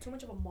 You were like too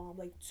much of a mom,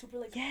 like super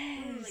like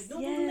Yes, like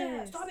no, don't do that,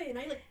 yes. stop it, and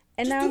I like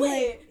And just now do I'm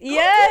like, it. Go for it,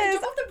 yes.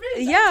 jump off the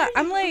bridge. Yeah,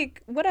 I'm I'm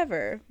like,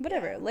 whatever.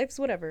 Yeah. Life's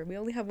whatever. We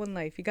only have one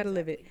life. You gotta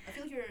live it. I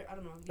feel like you're I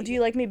don't know. Do you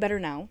like me better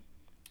now?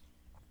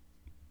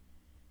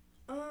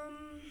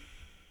 Um,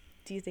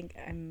 Do you think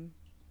I'm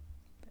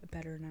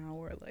better now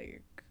or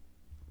like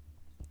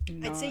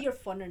I'd say you're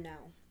funner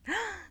now.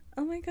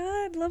 Oh my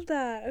god, love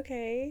that.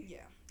 Okay.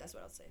 Yeah, that's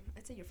what I'll say.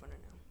 I'd say you're funner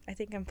now. I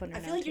think I'm funner now.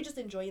 I feel like too. you're just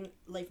enjoying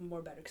life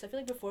more better. Because I feel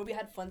like before we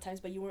had fun times,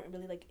 but you weren't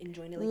really like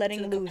enjoying it. Like, letting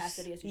to the loose.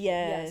 capacity as you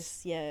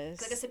Yes.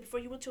 Like I said before,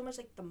 you were too much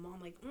like the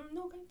mom, like,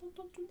 no, guys,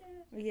 don't do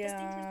that. Yeah. That's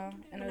dangerous, don't do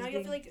that. And But now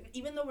you feel like,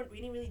 even though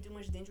we didn't really do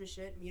much dangerous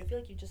shit, you feel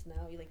like you just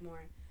now, you're like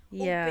more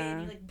open,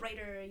 you're like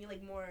brighter, you're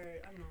like more,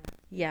 I don't know.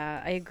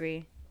 Yeah, I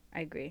agree.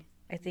 I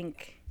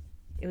think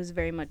it was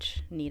very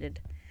much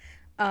needed.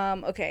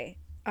 Okay.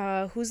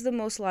 Who's the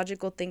most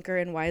logical thinker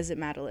and why is it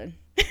Madeline?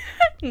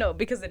 No,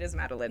 because it is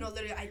Madeline. No,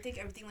 literally, I think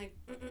everything like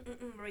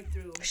right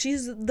through.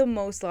 She's the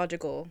most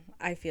logical,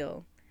 I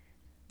feel.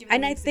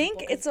 And I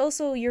think it's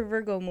also your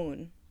Virgo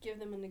moon. Give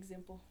them an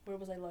example. Where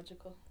was I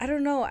logical? I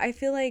don't know. I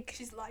feel like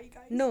She's lying,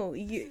 guys. no,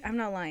 I'm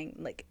not lying.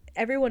 Like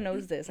everyone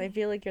knows this. I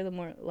feel like you're the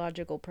more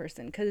logical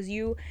person because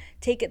you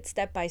take it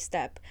step by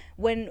step.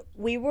 When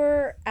we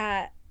were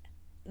at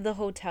the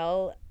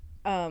hotel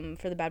for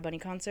the Bad Bunny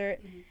concert,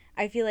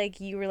 I feel like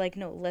you were like,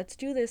 no, let's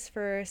do this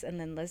first, and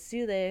then let's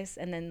do this,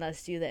 and then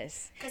let's do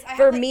this.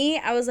 For me,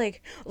 I was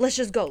like, let's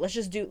just go. Let's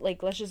just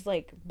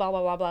like, blah,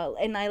 blah, blah, blah.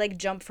 And I, like,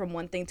 jump from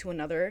one thing to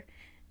another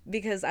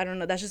because, I don't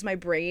know, that's just my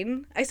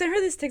brain. I sent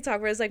her this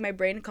TikTok where it's like my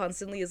brain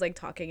constantly is, like,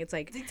 talking. It's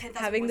like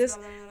having this.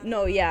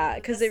 No, yeah,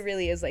 because it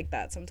really is like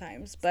that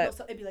sometimes. But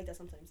it'd be like that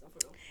sometimes, not for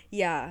real.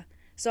 Yeah.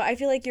 So I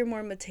feel like you're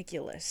more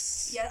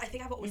meticulous. Yeah, I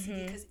think I have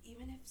OCD because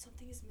even if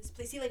something is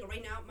misplaced, see, like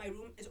right now, my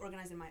room is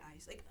organized in my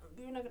eyes. Like,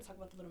 we're not gonna talk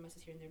about the little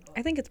messes here and there, but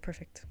I think it's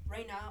perfect.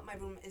 right now, my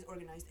room is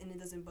organized and it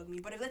doesn't bug me.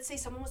 But if let's say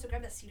someone wants to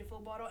grab that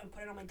Cetaphil bottle and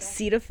put it on my desk,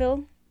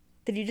 Cetaphil?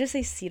 Did you just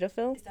say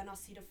Cetaphil? is that not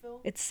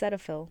Cetaphil? It's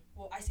Cetaphil.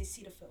 Well, I say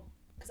Cetaphil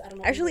because I don't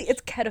know. Actually,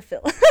 English. it's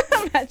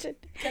Ketaphil. Imagine.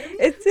 Ketamine?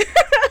 It's.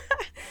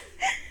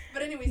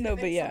 But anyways, No,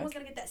 if but yeah. someone's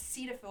gonna get that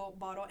Cetaphil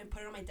bottle and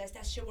put it on my desk,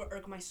 that shit will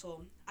irk my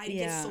soul. I get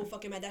Yeah. so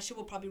fucking mad. That shit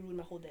will probably ruin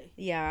my whole day.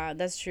 Yeah,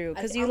 that's true.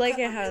 Because I you like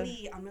it I'm how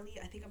really,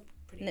 I think I'm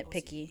pretty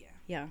nitpicky. OCD,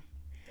 Yeah.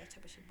 That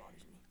type of shit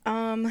bothers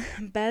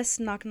me. Best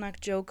knock knock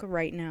joke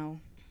right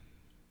now.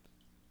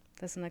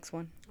 That's the next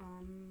one.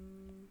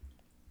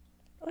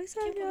 Hoy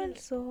salió el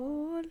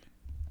sol.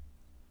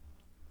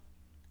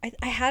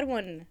 I had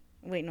one.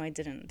 Wait, no, I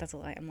didn't. That's a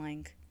lie. I'm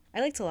lying. I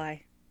like to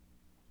lie.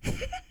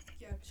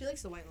 Yeah, she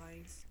likes the white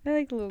lines. I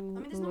like little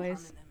I mean, there's no harm in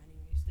lies. them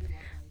anyways. There's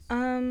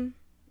white lies.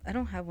 I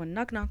don't have one.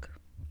 Knock knock.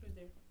 Who's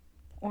there?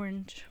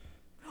 Orange.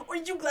 Are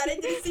you glad I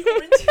didn't see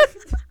orange?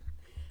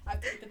 I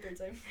have to read the third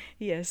time.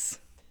 Yes.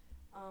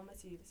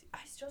 Let's see.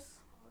 It's just.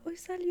 Hoy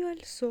salió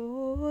el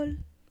sol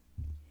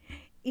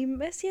y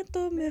me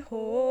siento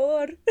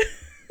mejor.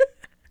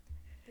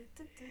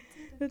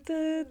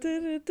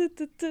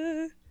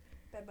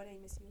 Bad Bunny, I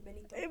miss you.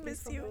 Benito. I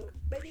miss Please you.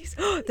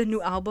 come back. The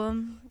new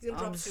album. It's gonna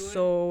I'm drop soon.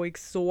 so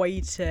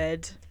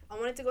excited. I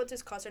wanted to go to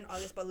his concert in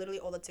August, but literally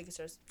all the tickets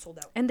are sold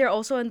out. And they're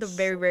also in the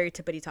very, very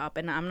tippity top,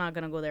 and I'm not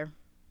gonna go there.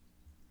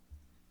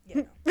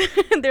 Yeah. No.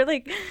 They're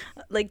like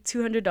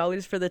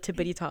 $200 for the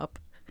tippity top,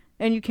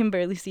 and you can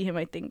barely see him.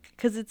 I think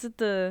because it's at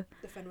the.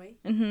 The Fenway.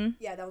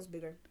 Yeah, that was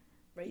bigger,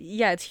 right?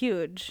 Yeah, it's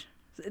huge.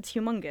 It's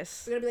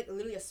humongous. We're gonna be like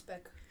literally a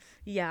speck.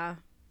 Yeah.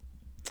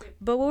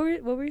 But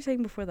what were you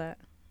saying before that?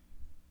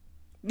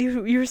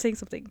 You were saying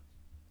something.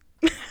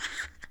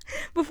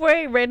 Before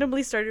I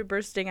randomly started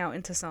bursting out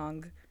into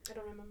song. I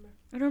don't remember.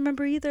 I don't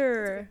remember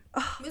either.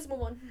 Let's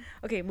move on.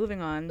 Okay,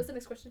 moving on. What's the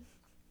next question?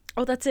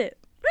 Oh, that's it.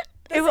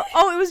 It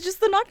was just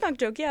the knock knock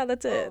joke. Yeah,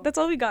 that's it. That's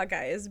all we got,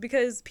 guys.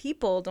 Because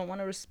people don't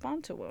want to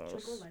respond to us. Should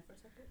I go live for a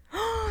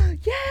second?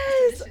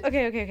 Yes.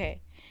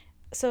 Okay.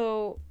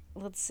 So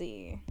let's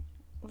see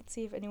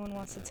if anyone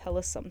wants to tell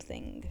us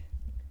something.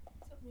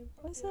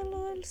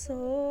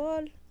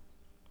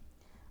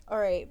 All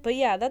right, but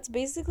yeah, that's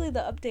basically the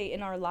update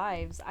in our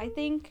lives. I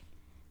think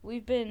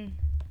we've been,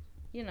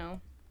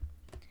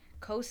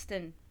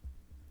 coasting,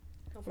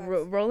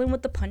 rolling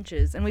with the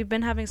punches, and we've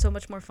been having so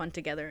much more fun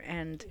together.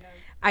 And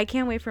I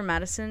can't wait for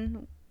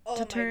Madison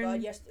to turn. Oh my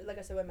god! Yes, like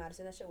I said with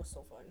Madison, that shit was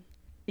so fun.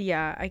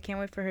 Yeah, I can't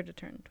wait for her to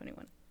turn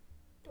 21.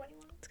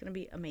 21. It's gonna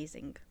be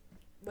amazing.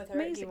 With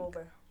her, game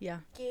over. Yeah.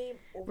 Game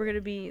over. We're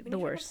gonna be the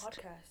worst.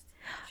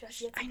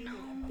 I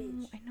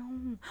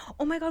know.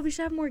 Oh my god, we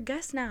should have more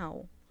guests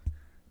now.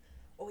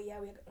 Oh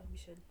yeah,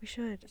 we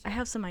should. I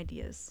have some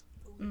ideas.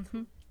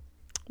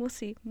 We'll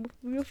see.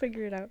 We'll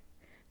figure it out.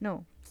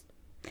 No.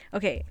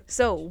 Okay,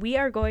 so we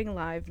are going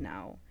live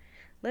now.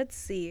 Let's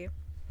see.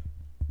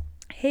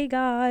 Hey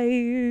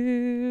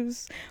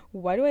guys.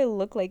 Why do I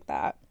look like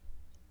that?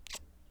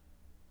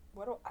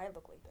 Why do I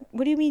look like that?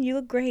 What do you mean? You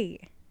look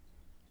great.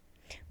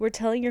 We're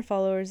telling your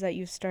followers that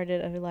you've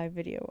started a live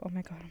video. Oh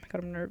my god,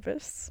 I'm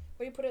nervous.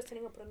 Where you put it,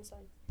 standing up, put it on the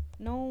side.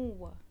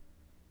 No.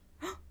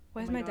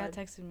 Why is my dad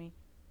texting me?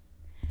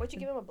 Why'd you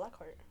give him a black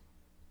heart?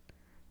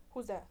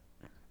 Who's that?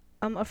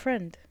 A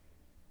friend.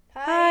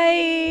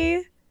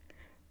 Hi.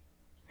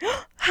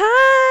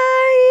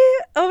 Hi.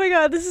 Oh my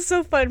god, this is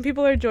so fun.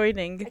 People are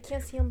joining. I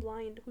can't see, I'm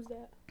blind. Who's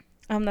that?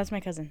 That's my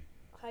cousin.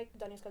 Hi,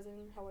 Daniel's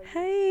cousin. How are you?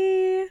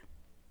 Hey.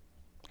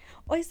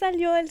 Hoy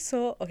salió el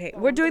sol. Okay, Oh,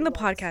 we're doing the the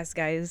vlogs. podcast,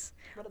 guys.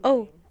 What are the Oh,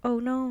 name? oh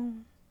no.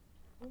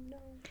 Oh no.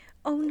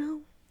 Oh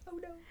no.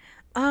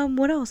 Oh no.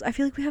 What else? I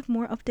feel like we have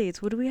more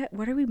updates. What do we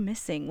what are we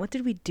missing? What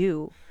did we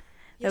do?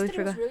 That we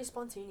Yesterday was forgot. really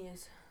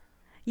spontaneous.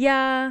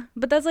 Yeah,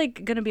 but that's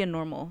like gonna be a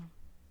normal,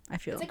 I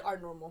feel. It's like our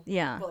normal.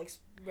 Yeah. But like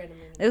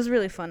randomly. It was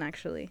really fun,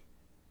 actually.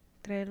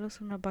 Traerlos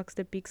una box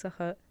de Pizza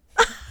Hut.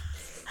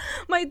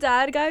 My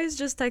dad, guys,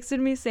 just texted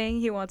me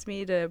saying he wants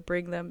me to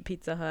bring them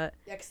Pizza Hut.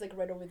 Yeah, 'cause like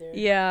right over there.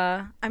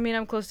 Yeah. I mean,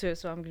 I'm close to it,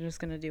 so I'm just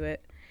gonna do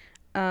it.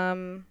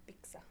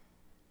 Pizza.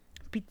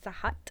 Pizza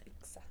Hut.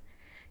 Pizza.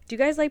 Do you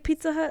guys like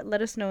Pizza Hut?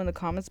 Let us know in the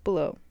comments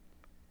below.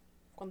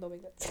 Cuando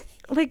venga.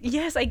 Like,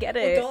 yes, I get Oh,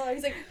 it. duh.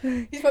 He's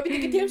like, he's probably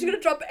thinking, damn, she's gonna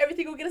drop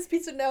everything, go get us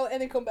pizza now,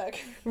 and then come back.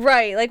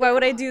 Right. Like, why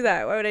would I do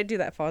that? Why would I do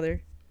that,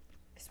 father?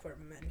 I swear,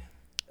 men.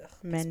 Ugh,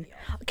 piss Men. me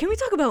off. Can we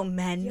talk about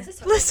men?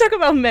 Yes, Let's talk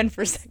about men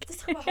for a second.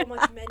 Let's talk about how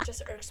much men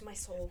just irks my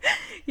soul.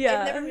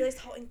 Yeah. I've never realized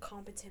how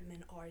incompetent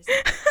men are.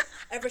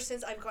 Ever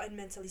since I've gotten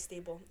mentally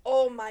stable.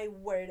 Oh my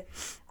word.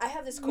 I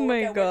have this coworker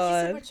my at work.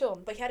 God. He's super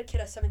chill, but he had a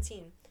kid at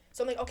 17.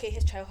 So I'm like, okay,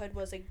 his childhood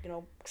was like,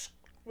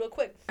 real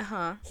quick.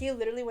 Uh-huh. He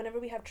literally, whenever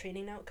we have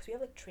training now, because we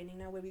have like training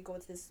now where we go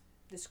to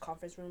this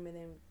conference room and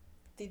then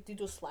they do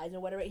those slides or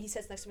whatever. He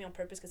sits next to me on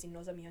purpose because he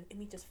knows I'm young, and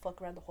we just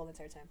fuck around the whole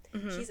entire time.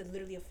 Mhm. He's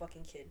literally a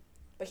fucking kid,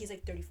 but he's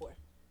like 34. It's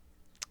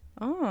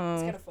Oh.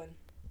 kind of fun.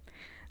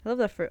 I love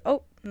that for...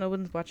 Oh, no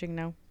one's watching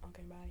now.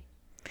 Okay, bye.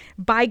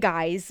 Bye,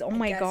 guys. Oh I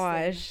my guess then,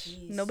 gosh.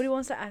 jeez. Nobody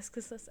wants to ask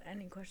us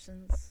any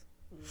questions.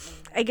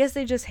 I guess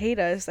they just hate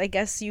us. I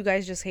guess you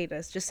guys just hate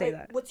us. Just say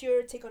that. What's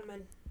your take on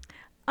men?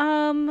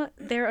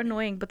 They're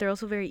annoying, but they're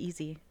also very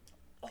easy.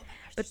 Oh my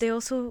gosh. But they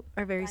also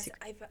are very... Guys,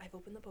 I've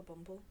opened up a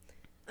Bumble.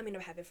 I mean,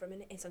 I've had it for a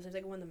minute, and sometimes I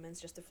go on the men's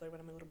just to flirt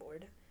when I'm a little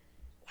bored.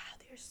 Wow,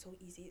 they are so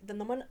easy. The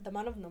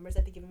amount of numbers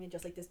that they give me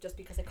just like this, just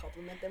because I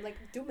compliment them. Like,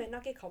 do men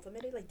not get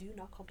complimented? Like, do you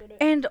not compliment?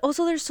 And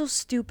also, they're so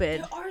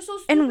stupid. They are so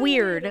stupid. And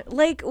weird.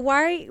 Like,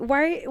 why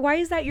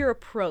is that your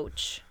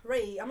approach?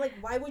 Right. I'm like,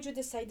 why would you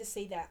decide to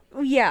say that?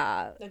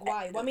 Yeah. Like,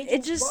 why? What made you?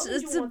 It just, what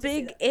made you it's a want to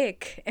say big that?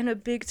 ick and a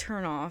big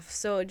turn off.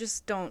 So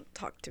just don't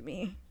talk to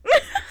me.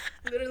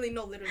 Literally.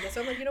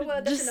 So I'm like, you know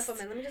what? That's Just- enough of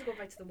men. Let me just go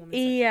back to the woman.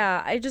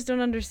 Yeah, I just don't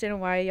understand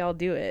why y'all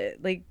do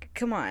it. Like,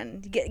 come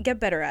on, get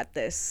better at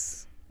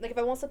this. Like, if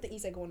I want something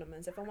easy, I go on the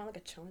men's. If I want like a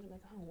challenge, I'm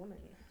like, oh, woman.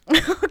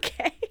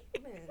 Okay.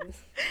 Woman.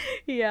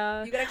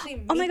 Yeah. You could actually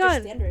meet Oh my their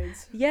God.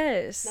 standards.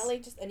 Yes. Not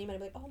like just any man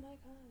be like, oh my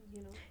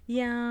god,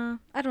 Yeah.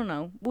 I don't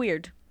know.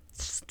 Weird.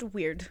 It's just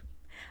weird.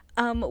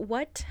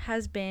 What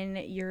has been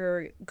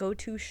your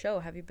go-to show?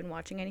 Have you been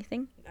watching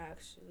anything? I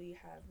actually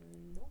have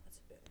not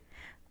been.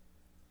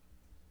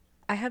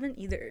 I haven't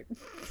either.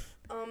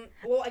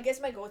 Well, I guess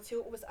my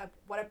go-to was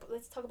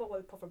let's talk about what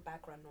we put for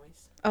background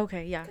noise,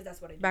 Okay, yeah. because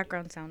that's what I do.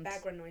 Background sounds.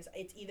 Background noise.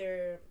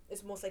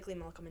 It's most likely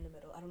Malcolm in the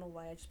Middle. I don't know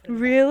why I just put it.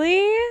 Really?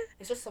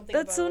 It's just something.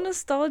 That's so about,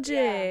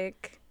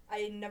 nostalgic.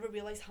 I never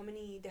realized how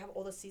many they have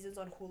all the seasons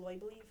on Hulu, I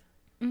believe.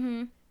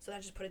 Mhm. So I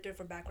just put it there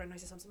for background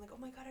noise or something. I'm like,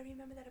 oh my god, I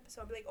remember that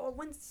episode. I'll be like, oh,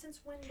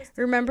 since when? Was this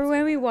Remember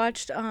when we episode?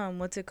 watched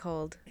what's it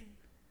called?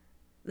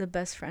 The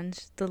Best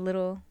Friends, the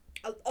little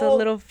Oh,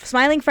 little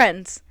Smiling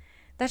Friends.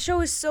 That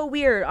show is so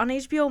weird on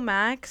HBO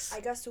Max.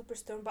 I got super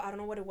stoned, but I don't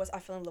know what it was. I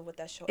fell in love with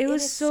that show. It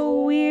was is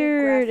so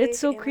weird. It's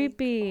so graphic and, like,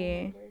 creepy.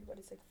 oh my word, but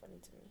it's like funny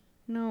to me.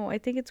 No, I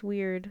think it's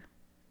weird.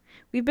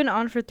 We've been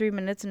on for 3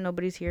 minutes and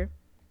nobody's here.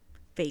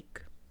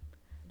 Fake.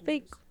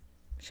 Fake.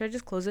 Losers. Should I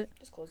just close it?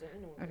 Just close it.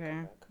 You know when we Okay.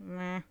 come back.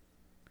 Meh.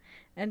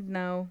 And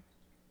now,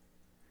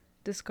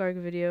 discard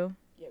video.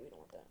 Yeah, we don't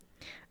want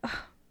that.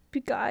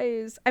 But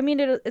guys, I mean,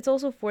 it's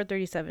also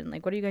 4:37.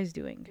 Like, what are you guys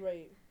doing?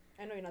 Right.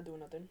 I know you're not doing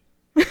nothing.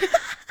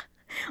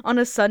 On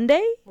a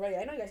Sunday? Right.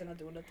 I know you guys are not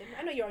doing nothing.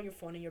 I know you're on your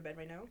phone in your bed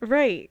right now.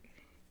 Right.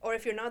 Or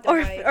if you're not, then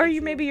Or why or did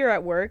you maybe you're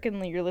at work and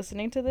like, you're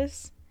listening to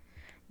this.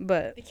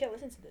 But They can't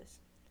listen to this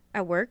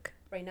at work?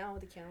 right now.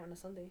 They can't on a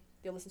Sunday.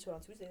 They'll listen to it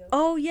on Tuesday though.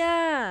 Oh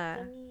yeah.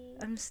 Dummy.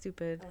 I'm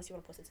stupid. Unless you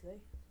want to post it today.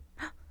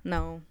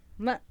 No.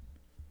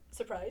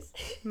 Surprise.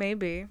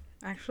 Maybe.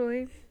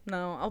 Actually,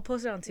 no. I'll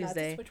post it on Nah, it's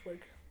Tuesday. too much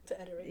work to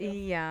edit right now.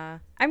 Yeah.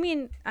 I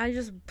mean, I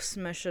just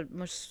smush the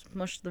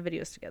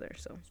videos together.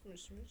 So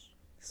Smush, smush.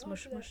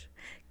 smush, do that. smush.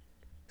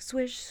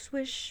 Swish,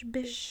 swish,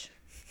 bish.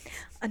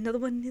 Another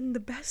one in the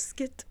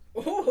basket.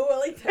 Oh, I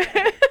like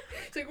that.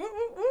 It's like, woo.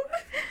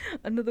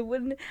 Another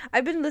one.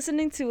 I've been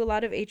listening to a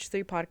lot of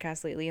H3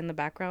 podcasts lately in the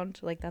background.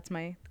 Like, that's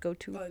my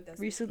go-to. Oh, that's what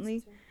recently. it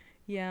is, too.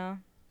 Yeah.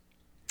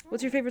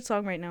 What's your Oh. favorite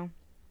song right now?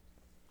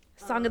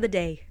 Song of the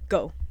day.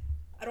 Go.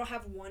 I don't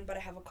have one, but I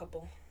have a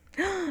couple.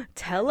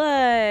 Tell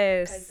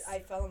Because us. I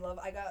fell in love.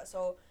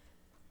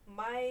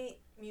 My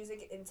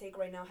music intake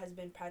right now has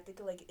been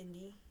practically like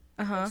indie.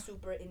 Uh-huh. Like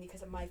super indie,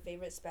 because my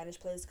favorite Spanish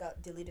playlist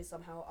got deleted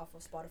somehow off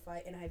of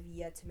Spotify, and I have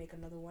yet to make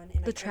another one.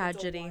 And The I kinda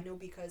tragedy. don't want to,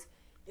 because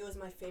it was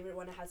my favorite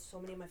one. It has so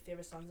many of my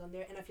favorite songs on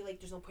there, and I feel like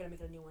there's no point in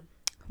making a new one.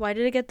 Why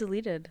did it get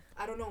deleted?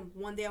 I don't know.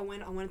 One day I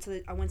went to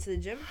the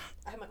gym.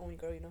 I have my own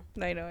girl,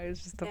 I know, it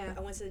was just Yeah, I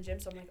went to the gym,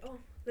 so I'm like, oh,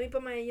 let me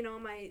put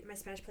my my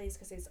Spanish playlist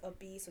because it's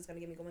upbeat, so it's gonna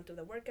get me going through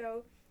the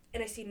workout.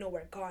 and I see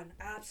nowhere, gone,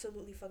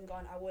 absolutely fucking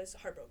gone. I was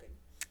heartbroken.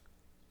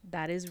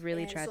 That is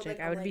really And so, tragic. like,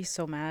 I I'm would like- be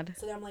so mad.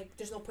 So then I'm like,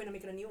 there's no point in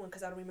making a new one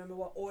because I don't remember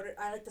what order.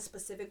 I like the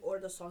specific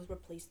order the songs were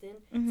placed in.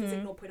 So it's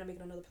like Mhm. no point in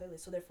making another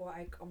playlist. So therefore,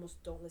 I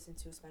almost don't listen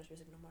to Spanish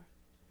music no more.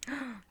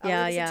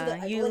 Yeah, I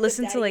yeah. You go,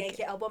 listen the to, Daddy like-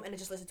 Yankee album and I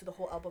just listen to the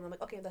whole album. I'm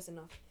like, okay, that's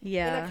enough. And I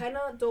Yeah. kind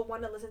of don't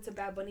want to listen to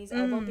Bad Bunny's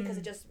album because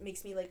it just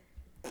makes me like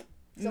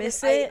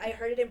Miss like, it? I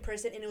heard it in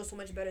person and it was so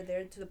much better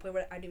there to the point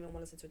where I didn't even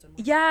want to listen to it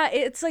anymore. Yeah,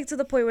 it's like to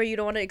the point where you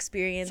don't want to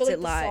experience So, like, it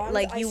the live. songs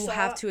Like I you saw,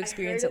 have to I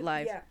experience heard it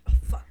live. Yeah. Oh,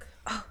 fuck.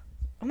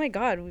 Oh my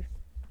god.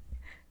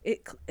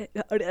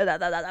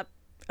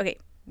 Okay,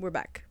 we're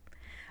back.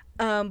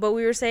 But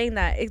we were saying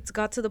that it's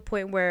got to the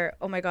point where,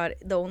 oh my god,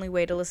 the only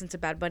way to listen to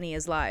Bad Bunny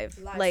is live.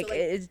 Live. Like, So, like,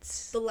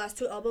 it's. The last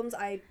two albums,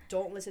 I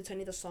don't listen to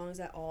any of the songs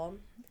at all.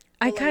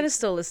 I but, kind of like,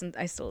 still listen.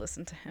 I still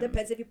listen to him.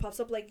 Depends if he pops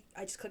up. Like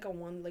I just click on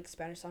one like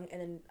Spanish song and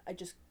then I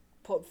just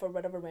put for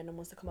whatever random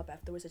ones to come up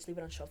afterwards. I just leave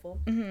it on shuffle.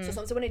 Mhm. So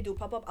sometimes when they do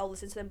pop up, I'll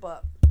listen to them,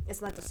 but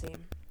it's not the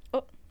same.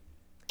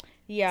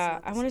 Yeah,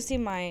 not the I want to same.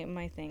 see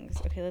my things.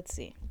 Okay, let's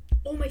see.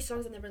 Oh, my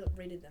songs, I never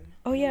rated them.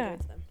 Oh, I never yeah. gave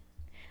it to them.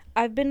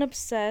 I've been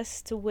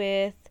obsessed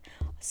with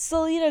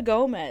Selena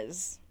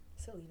Gomez.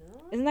 Selena.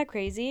 Isn't that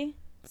crazy?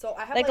 So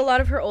I have Like a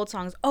lot of her old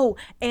songs. Oh,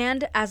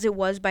 and As It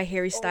Was by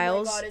Harry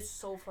Styles. Oh my god, it's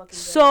so fucking good.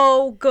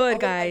 So good, I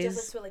guys. just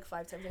listened to it like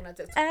 5 times. Like, not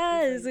to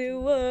As It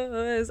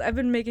Was. I've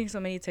been making so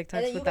many And TikToks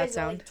then you with that guys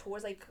know, sound. like,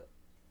 towards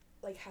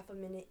like half a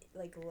minute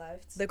like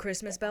left. The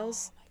Christmas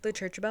bells, the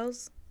church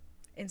bells,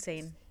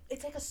 insane.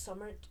 It's like a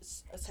summer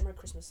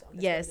Christmas song. That's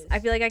what Yes, it is. I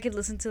feel like I could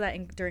listen to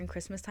that during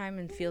Christmas time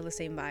and feel the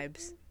same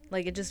vibes.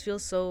 Like it just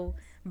feels so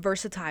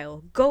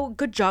versatile.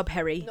 Good job,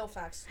 Harry. No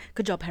facts.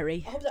 Good job,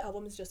 Harry. I hope the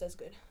album is just as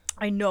good.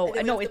 I know, And then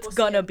I we know have to it's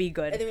go gonna sing. be And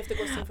good. then we have to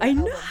go sing for I the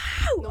know.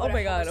 album. No Oh matter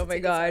my how god, much oh the my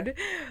tickets are. god.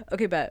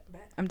 Okay, bet.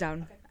 Bet. I'm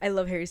down. Okay. I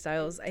love Harry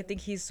Styles. I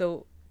think he's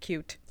so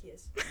cute. He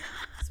is.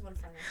 It's one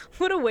fine.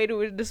 What a way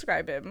to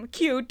describe him.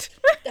 Cute.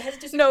 That has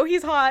just No,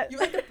 he's hot. You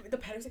like the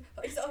patterns?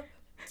 Oh, he's so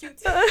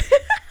cute.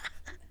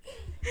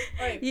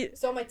 Alright, You-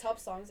 so my top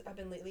songs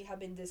have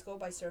been Disco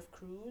by Surf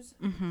Cruise,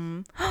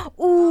 Mhm.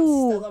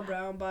 Ooh. Stella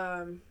Brown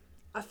by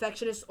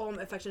Affection is also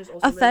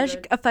really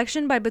good.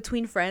 Affection by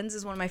Between Friends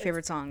is one of my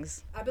favorite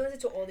songs. I've been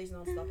listening to all these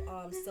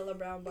nonstop. Stella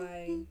Brown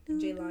by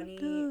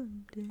Jaylani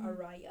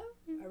Araya.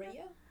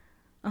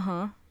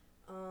 Uh-huh.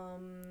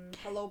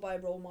 Hello by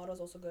Role Model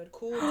is also good.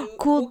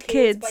 Cool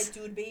Kids. by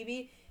Dude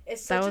Baby.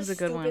 It's That such one's a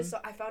good stupid one.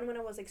 song. I found it when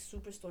I was like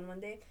super stoned one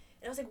day,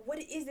 and I was like, "What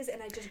is this?"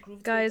 And I just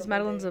grooved. Guys, to it the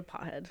whole Madeline's day. a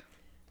pothead.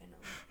 I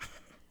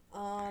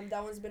know.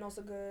 That one's been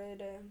also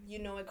good. You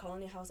Know It,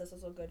 Colony House, that's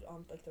also good.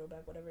 Like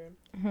throwback, whatever.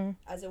 Mhm.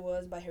 As It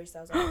Was by Harry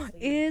Styles.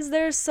 Obviously. Is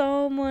there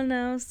someone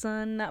else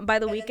on by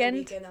the And then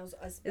weekend? that was Is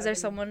I've there been-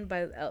 someone by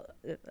And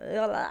is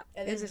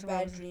then there someone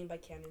Bad else? Dream by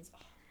Cannons. Oh,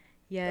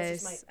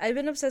 Yes. just I've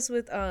been obsessed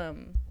with this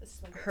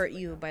is my go-to Hurt right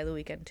You now. by The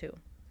Weeknd too.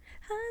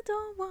 I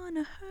don't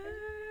wanna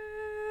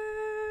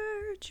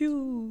hurt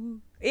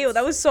you. Ew,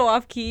 that was so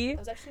off key. It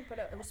was actually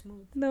it was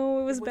smooth.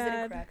 No, it was It wasn't in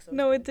bad. crack, so it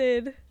No, was it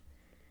did.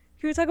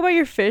 Can we talk about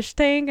your fish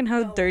tank and how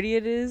No. dirty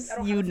it is? I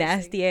don't You have a fish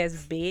nasty ass I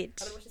don't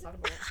bitch. know what she's talking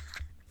about.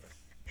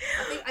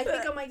 I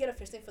think I might get a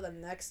fish tank for the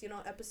next,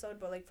 episode,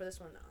 but like for this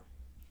one,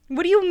 no.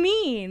 What do you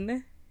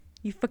mean?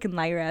 You fucking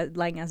lying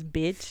ass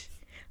bitch.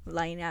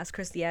 Lying ass,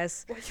 crusty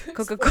ass, Why you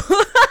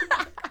Coca-Cola.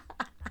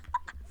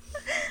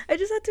 I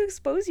just had to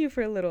expose you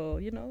for a little,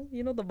 you know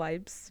the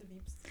vibes.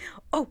 expose the beeps?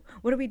 Oh,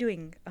 what are we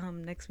doing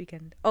next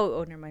weekend?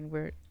 Oh, never mind.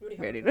 We're We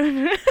ready.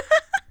 already have it.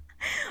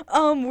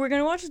 We're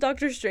gonna watch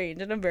Doctor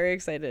Strange, and I'm very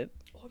excited.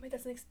 Oh, wait,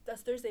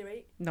 that's Thursday,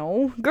 right?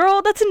 No,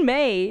 girl, that's in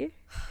May.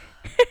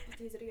 What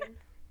day is it again?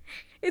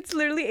 It's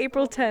literally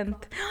April Oh my 10th.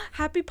 God.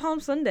 Happy Palm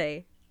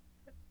Sunday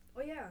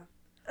Oh yeah.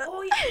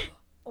 Oh yeah.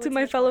 Oh, to it's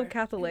my much fellow more.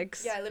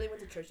 Catholics. Yeah, I literally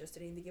went to church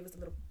yesterday and they gave us the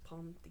little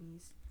palm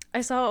thingies.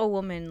 I saw a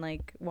woman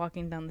like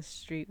walking down the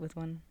street with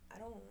one.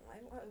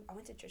 I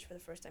went to church for the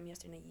first time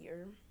yesterday in a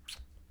year.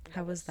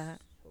 How was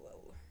that?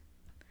 Whoa.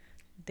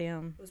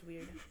 Damn. It was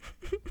weird.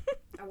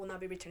 I will not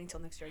be returning till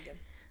next year again.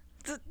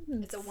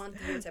 It's a 1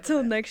 year type Till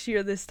of event. next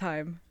year this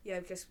time. Yeah,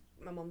 because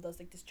my mom does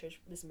like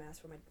this mass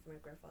for my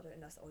grandfather,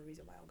 and that's the only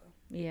reason why I'll go.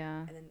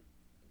 Yeah. And then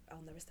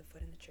I'll never step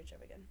foot in the church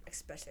ever again,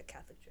 especially a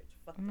Catholic church.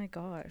 Fuck. Oh my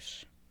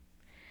gosh.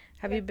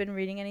 Have Okay. you been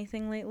reading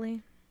anything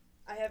lately?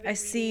 I haven't. I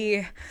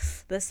see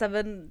The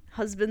 7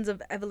 Husbands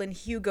of Evelyn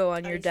Hugo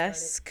on I your restarted.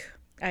 desk.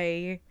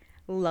 I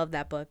love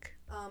that book.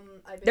 I've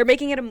been, They're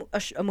making it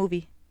a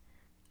movie.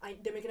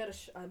 they're making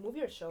it a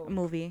movie or a show. A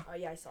movie. Oh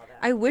yeah, I saw that.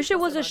 I You wish it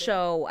was posted a about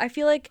show. I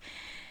feel like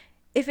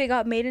if it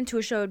got made into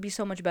a show, it'd be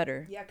so much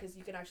better. Yeah, because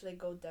you can actually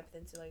go depth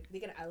into they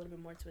can add a little bit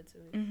more to it too.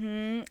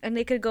 Mhm. And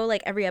they could go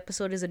like every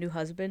episode is a new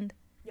husband.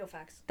 Yo,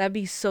 facts. That'd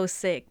be so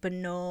sick. But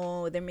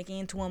no, they're making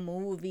it into a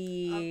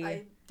movie.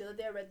 The other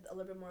day I read a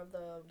little bit more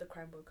of the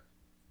crime book.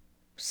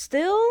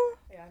 Still?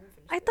 Yeah, I haven't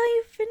finished. I it. thought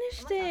you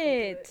finished I'm not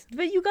halfway through it.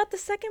 But you got the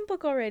second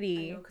book I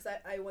already. know, because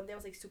I one day I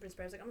was like super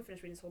inspired. I was like, I'm gonna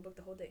finish reading this whole book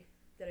the whole day.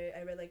 That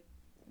I read like.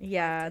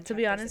 Yeah, 10 to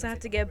be chapters honest, and I have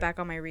it's to like get over. back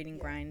on my reading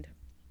Yeah. grind.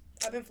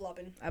 I've been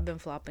flopping. I've been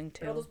flopping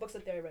But all too. those books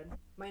that there I read,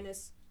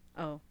 minus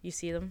Oh, you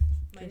see them?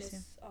 Can you see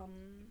 'em? Minus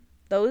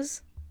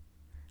Those?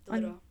 the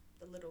On-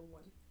 little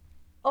one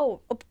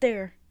Oh, up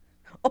there.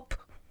 Up.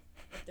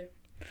 up there.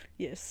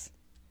 Yes.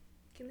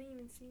 Can they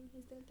even see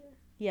his dad there?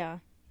 Yeah.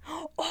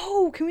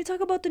 Oh, can we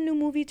talk about the new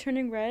movie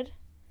Turning Red?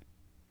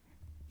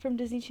 From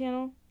Disney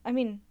Channel? I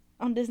mean,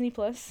 on Disney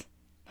Plus.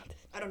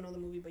 I don't know the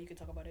movie, but you could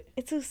talk about it.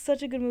 It's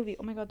such a good movie.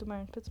 Oh my god,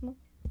 Dumarin, put some more.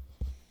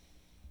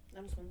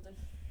 I'm just then.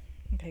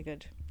 Okay,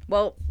 good.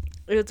 Well,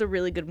 it's a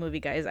really good movie,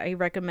 guys. I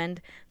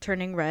recommend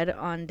Turning Red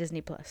on Disney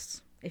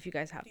Plus if you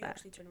guys have Do you that.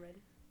 actually turn red?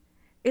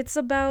 It's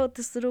about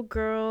this little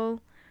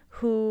girl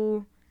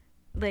who,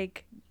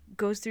 like,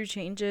 goes through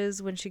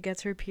changes when she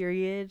gets her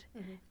period,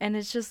 Mm-hmm. and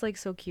it's just like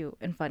so cute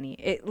and funny.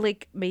 It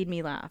like made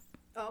me laugh.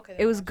 Oh, okay.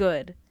 It was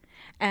good,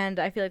 and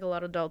I feel like a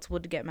lot of adults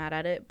would get mad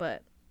at it,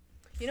 but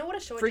You know what a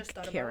show I freak just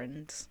thought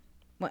Karens.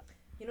 about?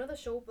 You know the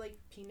show like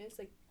Penis,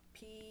 like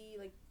P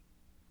like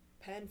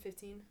Pen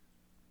 15.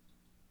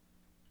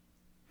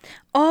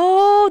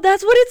 Oh,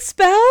 that's what it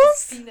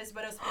spells? Penis,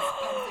 but it's Pen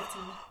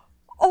 15.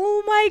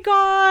 Oh my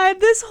god,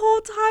 this whole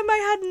time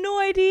I had no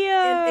idea.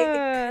 And it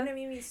kind of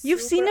made me.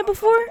 You've seen super it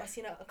before? uncomfortable. I've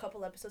seen a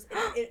couple episodes.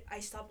 And I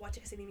stopped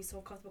watching because it made me so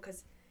uncomfortable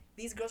because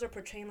these girls are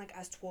portraying like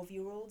as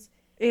 12-year-olds.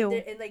 Ew.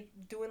 And like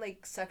doing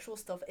like sexual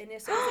stuff in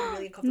it, so it was like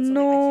really uncomfortable. So,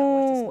 like, I can't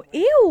watch No. this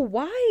anymore. Ew,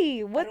 why?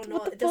 I What don't know.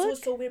 what the This fuck?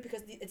 was so weird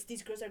because it's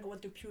these girls that are going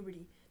through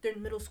puberty. They're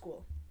in middle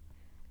school.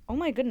 Oh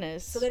my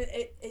goodness. So then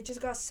it just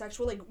got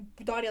sexual, like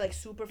Donnie, like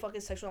super fucking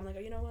sexual. I'm like,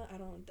 oh, you know what?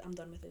 I'm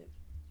done with it.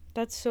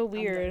 That's so I'm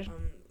done. weird.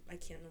 I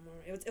can't no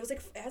more. It was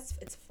like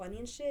it's funny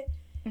and shit.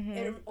 Mhm. And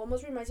it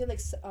almost reminds me of like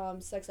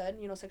sex ed,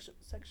 you know, sexual.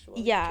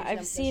 Yeah, education, I've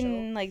that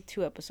seen like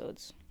 2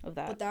 episodes of show.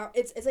 that. But that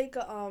it's like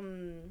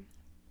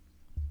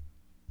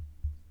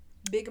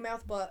Big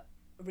Mouth, but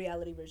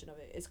reality version of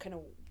it. It's kind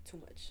of too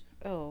much.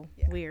 Oh,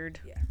 Yeah.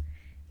 weird. Yeah.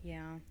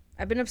 Yeah.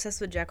 I've been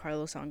obsessed with Jack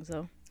Harlow songs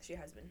though. She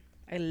has been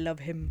I love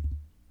him.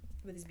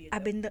 with his beard.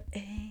 I've though. been the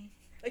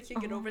I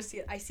can't get over see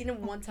it. I seen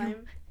him one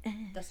time.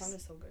 That song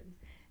is so good.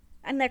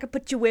 and I could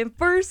put you in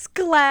first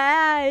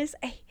class.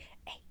 Ay.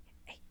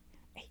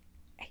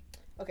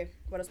 Okay,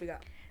 what else we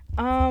got?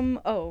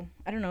 Oh,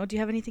 I don't know. Do you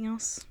have anything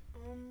else?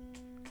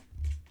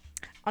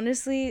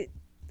 Honestly,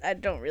 I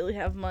don't really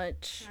have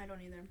much. I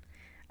don't either.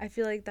 I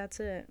feel like that's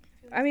it.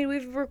 I mean,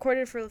 we've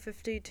recorded for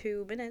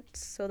 52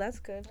 minutes, so that's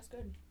good. That's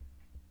good.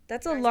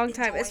 That's a Guys, long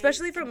time, enjoy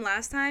especially it. from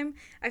last time.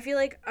 I feel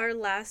like our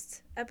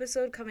last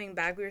episode coming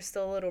back, we were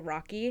still a little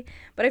rocky,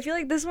 but I feel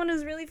like this one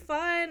is really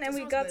fun, and This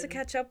we one's got to good.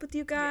 catch up with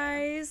you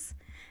guys.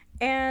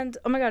 And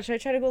oh my god, should I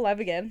try to go live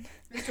again?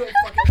 Let's do it.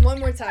 Fuck it. One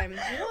more time.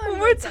 One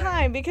more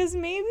time, because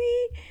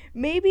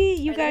maybe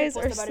you guys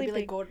are Be sleeping.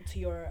 like, go to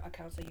your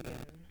account so you can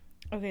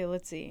Okay,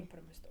 let's see. put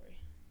in my story.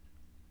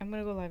 I'm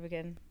gonna go live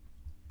again.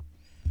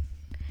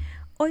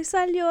 Hoy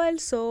salió el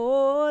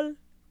sol.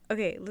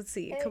 Okay, let's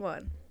see. Hey.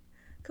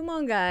 Come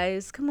on,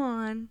 guys. Come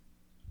on.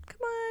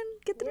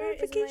 Get the Where is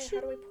my- notification.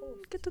 how do I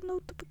post? Get the Oh, there we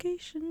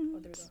notifications. go.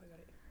 I got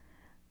it.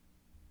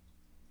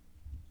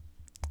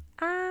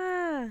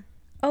 Ah.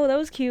 Oh, that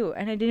was cute,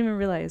 and I didn't even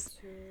realize.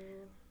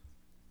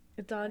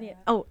 It's on yet.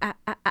 Oh,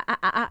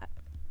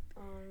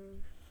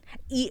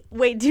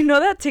 Wait, do you know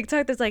that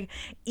TikTok that's like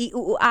Yes.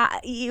 I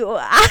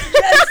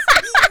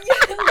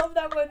love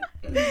that one.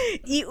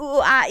 You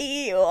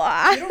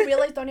don't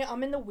realize, Donya,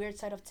 I'm in the weird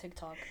side of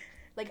TikTok.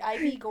 Like, I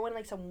be going,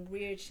 like, some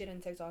weird shit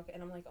in TikTok,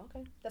 and I'm like,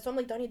 okay. That's why I'm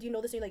like, Donya, do you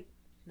know this? And you're like,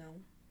 no.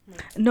 I'm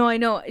like, No, I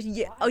know.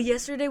 Yeah. Oh, Why?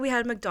 yesterday we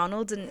had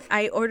McDonald's and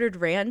I ordered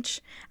ranch.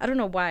 I don't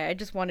know why. I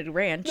just wanted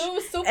ranch. no, it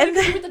was so And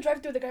funny. then- With the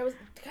drive-through, the guy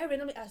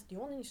randomly asked, do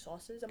you want any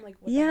sauces? I'm like,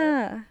 what the hell?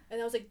 Yeah.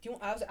 And I was like,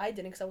 I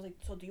didn't, because I was like,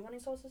 so do you want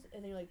any sauces?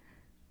 And then you're like,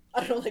 I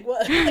don't know, like,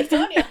 what? Like,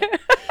 Donya.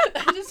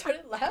 I just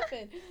started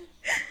laughing.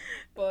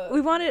 But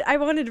I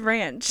wanted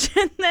ranch.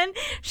 And then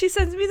she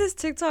sends me this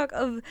TikTok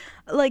of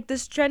like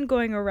this trend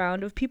going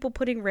around of people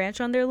putting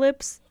ranch on their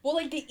lips. well,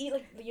 like, they eat,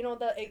 like, you know,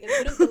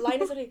 the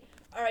line is like,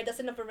 all right, that's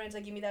enough for ranch,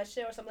 like, give me that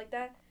shit, or something like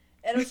that.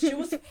 And she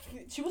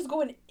was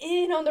going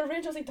in on the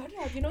ranch. I was like,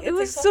 Donya, you know, It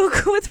was TikTok so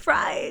is- good with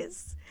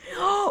fries.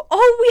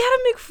 Oh, we had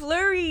a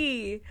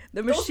McFlurry.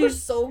 The Those machine were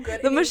so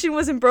good. the machine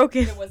wasn't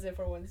broken It wasn't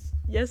for once.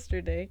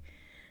 yesterday.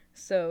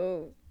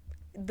 So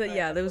Alright,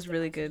 yeah, I'll that was post it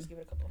really now, so good. just give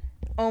it a couple.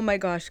 Oh my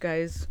gosh,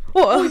 guys.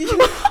 Whoa.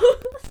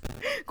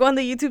 Go on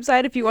the YouTube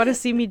side if you want to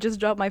see me just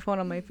drop my phone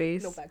on my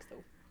face. No facts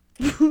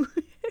though.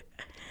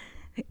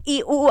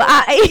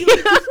 E-ooh-ah-ay.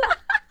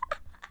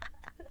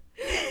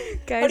 How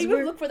Guys, do you even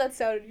we're... look for that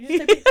sound? You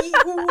just type in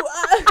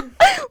E-ooh-ah.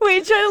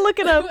 Wait, try to look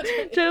it up.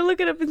 Try to look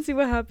it up and see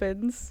what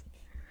happens.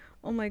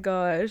 Oh my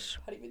gosh.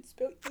 How do you even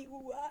spell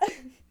E-ooh-ah?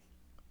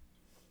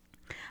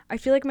 I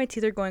feel like my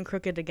teeth are going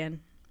crooked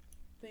again.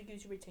 Do you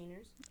use your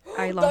retainers?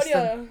 I lost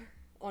them.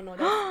 Oh no,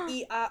 that's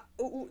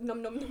E-ah-ooh-ooh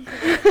num num num.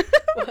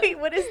 Wait,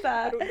 what is I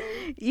that? don't know.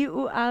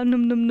 E-ooh-ah,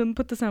 num num num.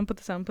 Put the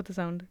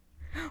sound.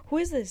 Who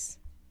is this?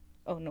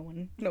 Oh, no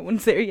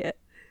one's there yet.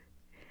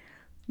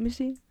 Let me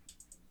see.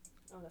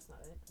 Oh, that's not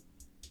it.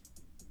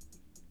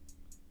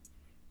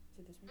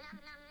 Is it this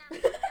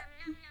one?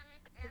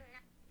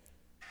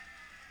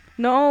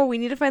 No, we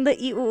need to find the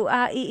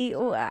E-ooh-ah,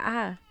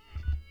 E-ooh-ah.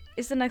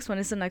 It's the next one.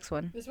 It's the next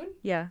one. This one?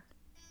 Yeah.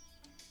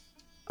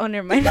 Oh,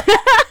 never mind.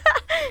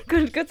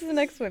 Go to the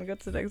next one. Go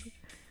to the next one.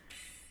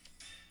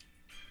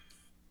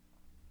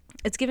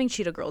 It's giving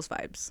Cheetah Girls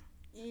vibes.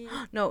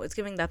 No, it's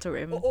giving That's a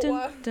Rhythm.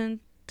 Dun, dun,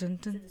 dun.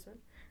 This one?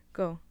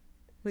 Go.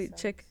 Wait,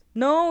 Sucks. check.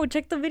 No,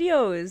 check the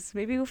videos.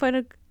 Maybe we'll find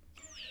a...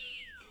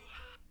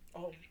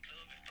 Oh.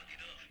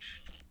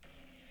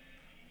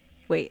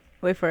 Wait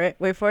for it.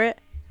 Wait for it.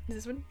 Is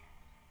this one?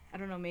 I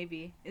don't know,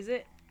 maybe. Is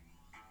it?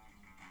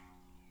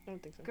 I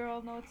don't think so.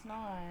 Girl, no, it's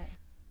not.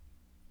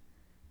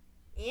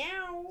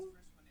 Ew.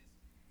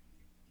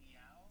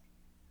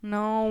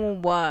 No,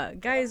 what?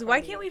 Guys, why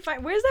can't we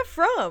find... Where's that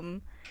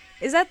from?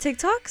 Is that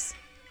TikToks?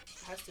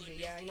 Has to be.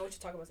 Yeah, I know what you're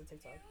talking about on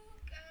TikTok.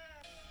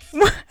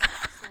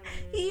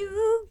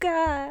 You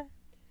got...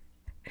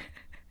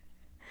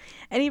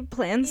 Any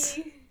plans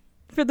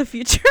for the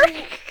future?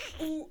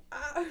 Ooh,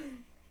 ah.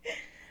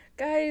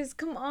 Guys,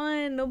 come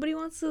on. Nobody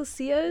wants to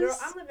see us. Girl,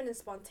 I'm living in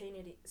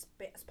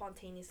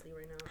spontaneously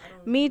right now. I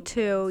don't. Me do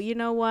too. plans. You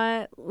know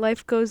what?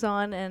 Life goes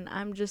on and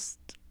I'm just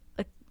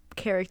a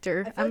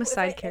character. I feel I'm like a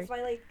side if character.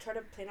 I like try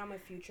to plan out my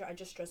future, I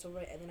just stress over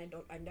it, and then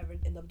I never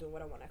end up doing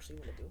what I actually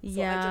want to do.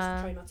 So I Yeah.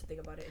 just try not to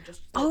think about it and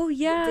just. Oh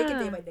yeah. Take it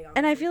day by day.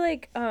 And I honestly. feel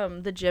like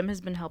the gym has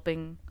been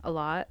helping a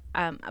lot.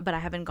 But I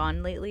haven't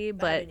gone lately, I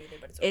but haven't either,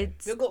 but okay.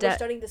 it's we're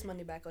starting this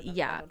Monday back on.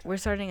 yeah, we're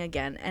starting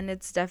again, and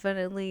it's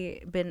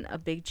definitely been a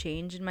big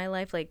change in my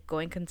life, like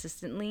going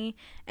consistently,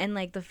 and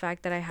like the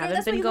fact that I haven't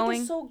that's why been you going.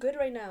 looking so good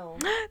right now.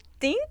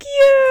 Thank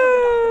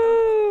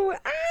you.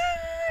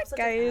 I'm such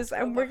an Guys, ass.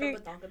 I'm working.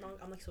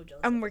 I'm like so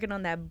jealous. I'm working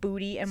on that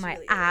booty and She my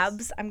really is.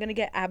 abs. I'm gonna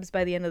get abs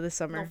by the end of the No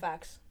summer.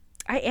 facts.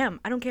 I am.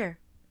 I don't care.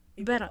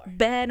 You Bet both on, are.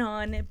 bet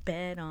on it.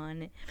 Bet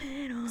on it.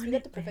 Bet on So it. we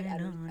got the perfect bet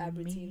ab on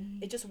routine.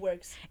 me. It just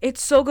works.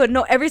 It's so good.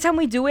 No, every time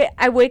we do it,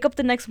 I wake up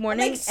the next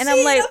morning and I'm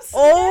 "Shit, like, I'm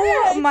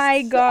oh snatched. my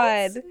I'm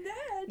god.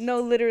 snatched."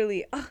 No,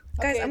 literally. Ugh,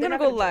 guys, Okay, I'm they're gonna not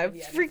go gonna live. join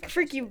me. Freak, Fuck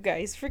freak that you shit.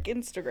 guys. Freak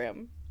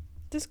Instagram.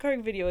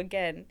 Discard video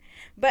again.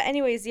 But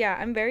anyways, yeah,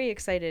 I'm very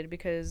excited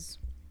because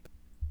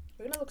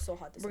We're gonna look so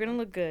hot. This we're gonna summer.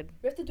 look good.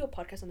 We have to do a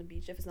podcast on the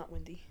beach if it's not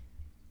windy.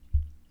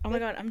 Oh my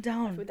god, I'm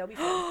down. That'd be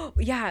fun.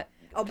 Yeah,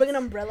 I'll bring an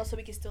umbrella so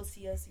we can still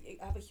see us.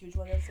 I have a huge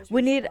one. So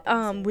we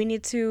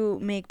need to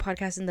make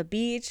podcasts in the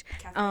beach,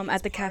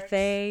 at the parks.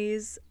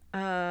 cafes,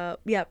 yeah,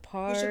 We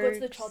parks. should go to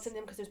the Charlton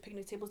because there's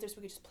picnic tables there, so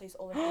we could just place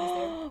all our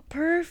things there.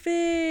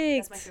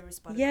 Perfect. That's my favorite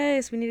spot.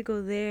 Yes, we need to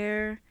go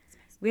there.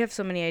 We have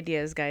so many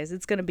ideas, guys.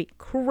 It's gonna be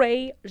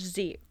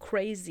crazy,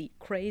 crazy,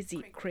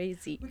 crazy,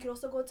 crazy. We could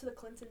also go to the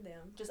Clinton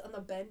Dam, just on the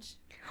bench.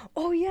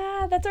 Oh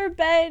yeah, that's our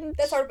bench.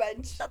 That's our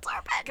bench. That's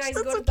our bench. Guys,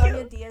 That's go so to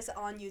Danya cute. Diaz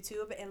on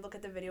YouTube and look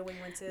at the video when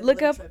we went to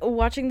Look Little up Trip.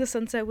 watching the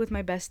sunset with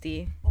my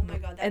bestie. Oh my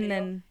god, that and video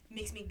then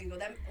makes me giggle.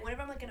 That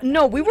whenever I'm like in a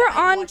No, bad we mood, were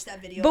I on- watch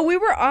that video. But we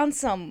were on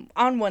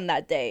one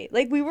that day.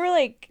 Like we were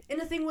like And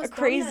the thing was,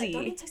 crazy.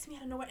 Donnie texted me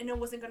out of nowhere, and I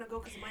wasn't gonna go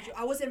because mind you,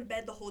 I was in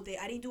bed the whole day.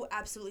 I didn't do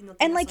absolutely nothing.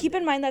 and on like keep in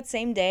Sunday. mind that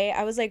same day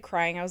I was like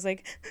crying. I was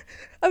like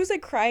I was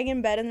like crying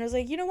in bed and I was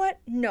like, you know what?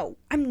 No,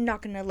 I'm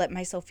not gonna let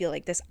myself feel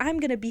like this.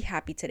 I'm gonna be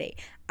happy today.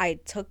 I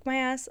took my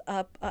ass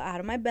up out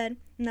of my bed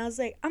and I was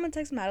like, I'm gonna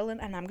text Madeline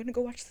and I'm gonna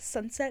go watch the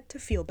sunset to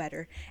feel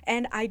better.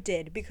 And I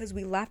did because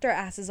we laughed our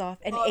asses off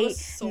and Oh, it was ate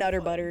so Nutter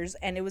fun. Butters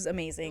and it was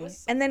amazing. was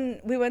so and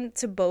then we went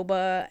to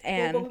Boba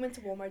and But we went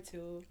to Walmart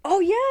too. oh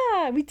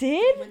yeah, we We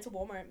did. went to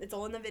Walmart. It's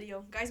all in the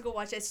video. Guys, go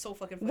watch it. It's so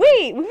fucking funny.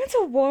 Wait, we went to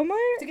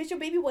Walmart. To get your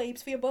baby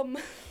wipes for your bum.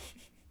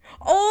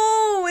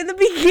 Oh, in the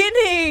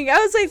beginning. I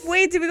was like,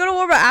 wait, did we go to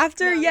Walmart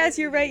after? No, Yes,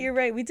 we you're right. didn't. You're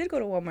right. We did go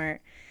to Walmart.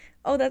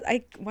 Oh,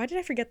 why did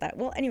I forget that?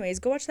 Well, anyways,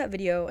 go watch that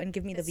video and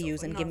give me the It's so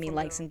views fun. and No, give me for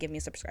likes real. and give me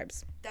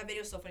subscribes. That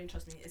video's so funny.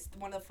 Trust me, it's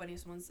one of the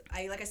funniest ones.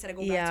 Like I said, I go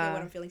back to Yeah. it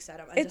when I'm feeling sad.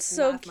 I It's just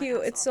so laugh my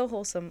cute. ass It's off. so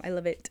wholesome. I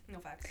love it. No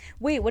facts.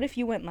 Wait, what if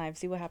you went live?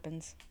 See what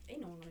happens.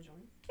 Ain't no one gonna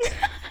join.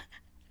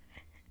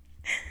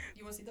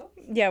 You wanna see though?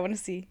 Yeah, I want to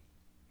see.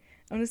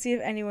 I want to see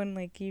if anyone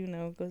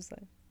goes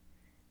live.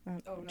 Oh,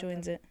 not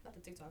Joins the, it. Not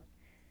the TikTok.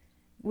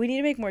 We need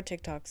to make more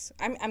TikToks.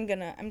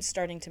 I'm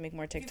starting to make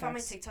more If you found my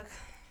TikToks. TikTok,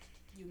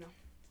 you know.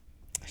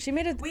 She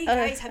made Wait,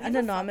 guys, have you an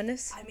ever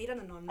anonymous. I made an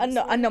anonymous.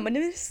 one.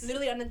 Anonymous.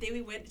 Literally on the day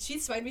we went, she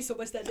inspired me so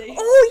much that day.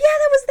 Oh yeah,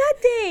 that was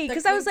that day. The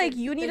Because I was like,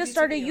 Clinton- you need the to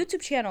start a YouTube video.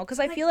 YouTube channel. Because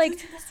I'm I feel like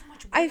YouTube, that's too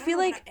much work. I don't feel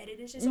know how like- to edit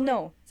this shit. So I'm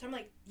no. like- So I'm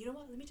like, you know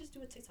what? Let me just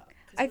do a TikTok. 'cause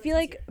I it's feel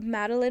like easier.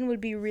 Madeline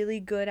would be really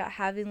good at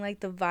having like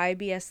the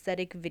vibey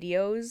aesthetic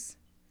videos,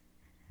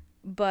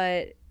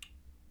 but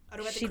I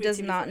don't got the she does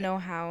creativity not for it. know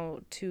how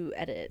to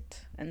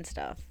edit and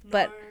stuff.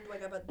 But Nor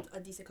do I got a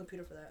decent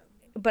computer for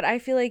that. I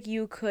feel like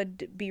you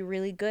could be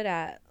really good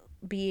at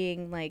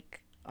being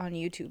like on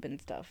YouTube and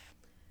stuff.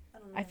 I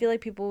don't know. I feel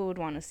like people would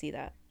want to see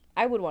that.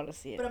 I would want to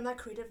see it. But I'm not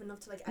creative enough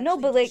to like. No,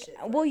 actually but do like, shit.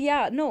 well,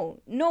 yeah, no,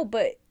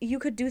 but you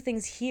could do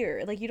things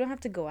here. Like, you don't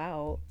have to go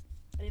out.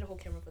 I need a whole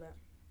camera for that.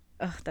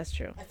 Ugh, that's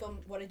true. I film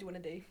what I do in a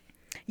day.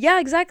 Yeah,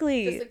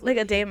 exactly. Just, Like a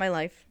literally- day in my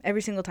life,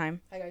 every single time.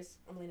 Hi guys,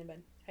 I'm laying in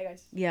bed. Hey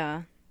guys,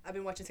 Yeah. I've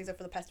been watching TikTok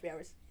for the past 3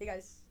 hours. Hey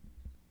guys,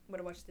 I'm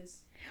gonna watch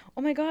this.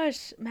 Oh my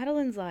gosh,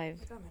 Madeline's live.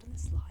 Oh my god,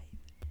 Madeline's live.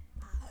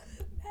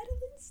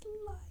 Madeline's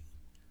live.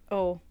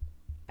 Oh,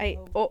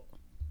 Oh. oh,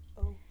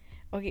 Oh.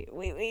 Okay,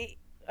 wait.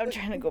 I'm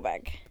trying to go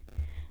back.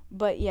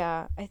 But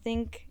yeah, I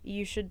think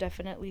you should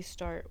definitely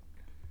start.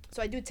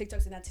 So I do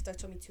TikToks, and that TikTok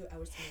took me 2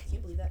 hours to make. Can you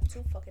believe that?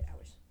 2 fucking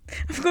hours.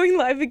 I'm going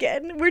live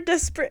again. We're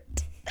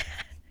desperate.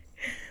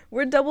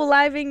 We're double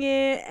living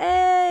it.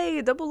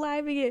 Hey, double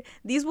living it.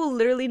 These will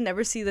literally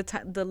never see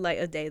the light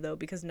of day though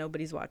because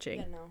nobody's watching.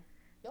 Yeah, no.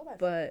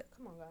 But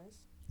come on, guys.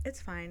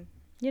 It's fine.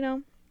 You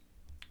know.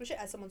 We should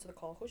add someone to the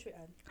call. Who should we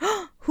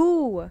add?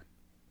 Who?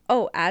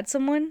 Oh, add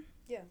someone?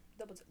 Yeah,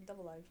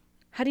 double live.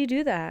 How do you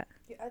do that?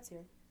 You add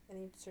here, and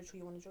you search who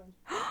you want to join.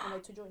 And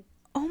like to join.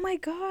 Oh my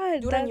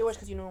god. Do it on yours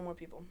because you know more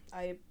people.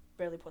 I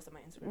barely post on my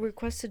Instagram.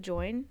 Request to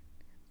join?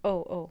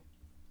 Oh.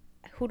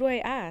 Who do I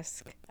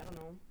ask? I don't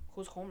know.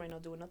 Who's home right now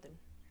doing nothing?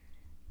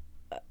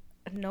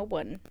 No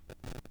one.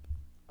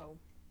 Oh.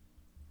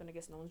 Then I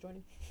guess no one's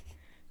joining.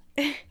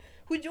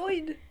 Who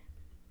joined?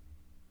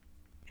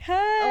 Hi.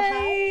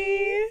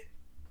 Oh,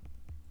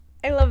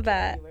 hi. I love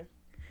that.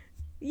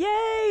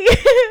 Yay!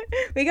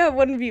 We got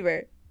 1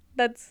 viewer.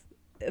 That's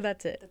it.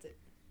 That's it.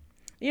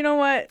 You know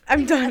what?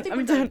 I'm done.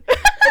 I'm done.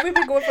 We've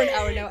been going for an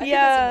hour now.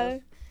 Yeah.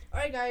 All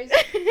right, guys.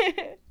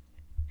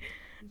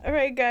 All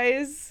right,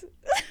 guys.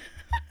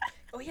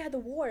 Oh yeah, the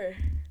war.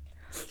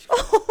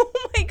 Oh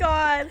my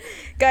god.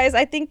 Guys,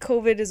 I think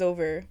COVID is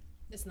over.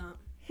 It's not.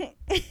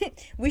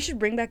 We should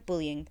bring back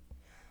bullying.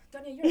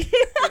 Danya, you're a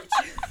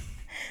bitch.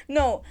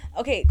 No.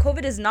 Okay,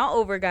 COVID is not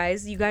over,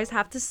 guys. You guys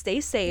have to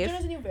stay safe.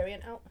 There's a new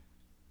variant out.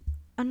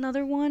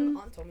 Another one?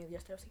 My aunt told me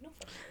yesterday. I was like, no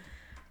fucking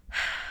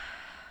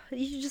way.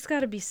 You just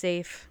gotta be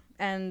safe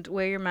and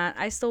wear your mask.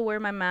 I still wear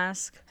my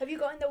mask. Have you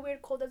gotten the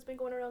weird cold that's been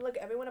going around? Like,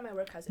 everyone at my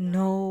work has it now.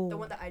 No. The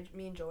one that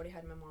me and Joe already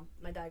had,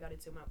 my dad got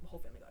it too. My whole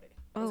family got it.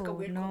 It Oh, was like a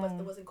weird cold, but no.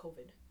 it wasn't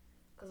COVID.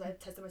 Because I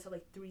tested myself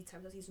like 3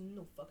 times. I was like,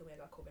 no fucking way I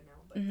got COVID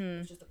now. But Mhm. it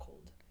was just a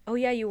cold. Oh,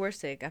 yeah, you were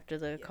sick after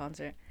the Yeah.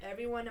 concert.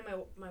 Everyone at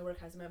my work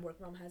has it. My work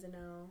mom has it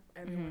now.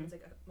 Everyone's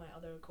Mhm. like, my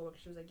other coworker,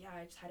 she was like, yeah,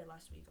 I just had it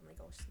last week. I'm like,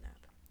 oh, snap.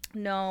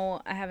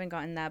 No, I haven't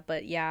gotten that,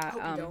 but I yeah,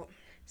 hope you don't.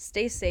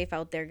 stay safe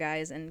out there,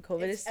 guys. And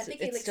COVID I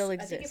think it still I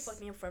think it exists.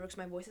 fucked me up forever because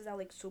my voice is now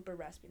like super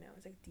raspy now.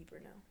 It's like deeper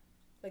now.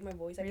 Like my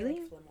voice, I Really?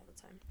 get like phlegm all the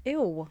time.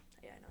 Ew,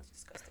 Yeah, I know, it's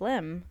disgusting.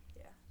 phlegm.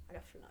 Yeah, I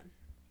got flan.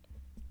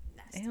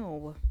 Nasty.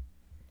 Ew.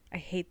 I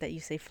hate that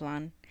you say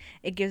flan.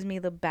 It gives me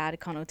the bad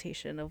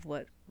connotation of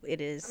what it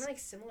is. I'm like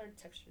similar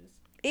textures.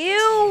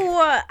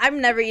 Ew!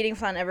 I'm never eating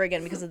flan ever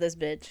again because of this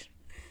bitch.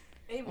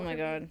 Hey, Oh my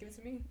God. Give it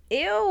to me.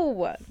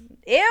 Ew!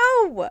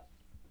 Ew! What?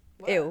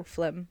 Ew,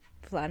 flan.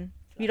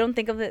 You don't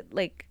think of it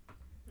like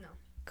No.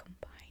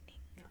 combining.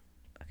 No.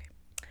 Okay.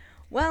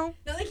 Well,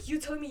 Not like you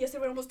telling me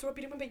yesterday when I almost threw up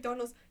eating my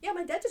McDonald's. Yeah,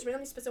 my dad just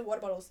randomly spits in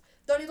water bottles.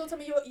 Donnie, don't tell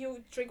me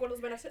you drink one of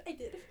those by accident. I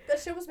did. That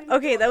shit was making me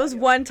okay, throw that up, was yo.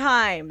 one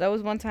time.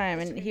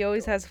 And should he be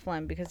always dope. has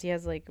phlegm because he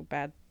has like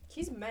bad.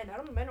 He's men.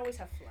 Men always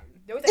have phlegm.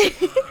 They always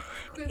have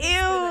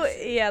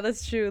Ew. Yeah,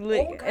 that's true.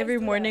 Like guys every do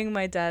that. morning,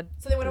 my dad.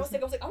 So then when I was sick,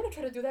 I was like, I'm gonna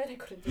try to do that, and I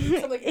couldn't do it.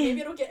 So I'm like,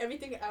 maybe I don't get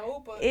everything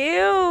out, but.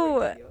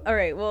 Ew. All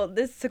right. Well,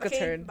 this took Okay, a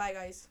turn. bye,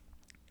 guys.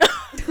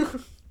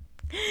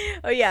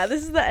 Oh yeah,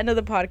 this is the end of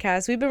the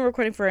podcast. We've been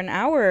recording for an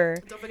hour.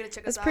 Don't forget to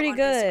check That's us out pretty on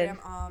good.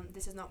 Instagram.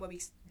 This is not what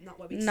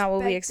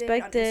we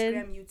expected.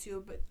 On Instagram,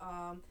 YouTube,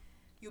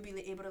 you'll be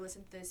able to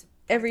listen to this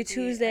Every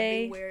practically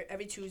Tuesday.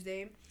 every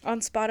Tuesday. On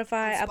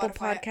Spotify, On Apple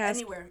Spotify, Podcasts,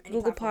 anywhere, any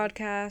Google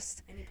platform.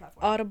 Podcast, Any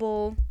platform.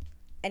 Audible,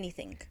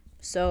 anything.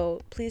 So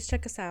please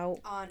check us out.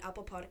 On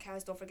Apple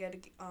Podcasts, don't forget to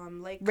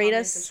like, Rate comment,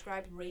 us.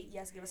 subscribe, rate.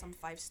 Yes, give us some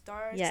 5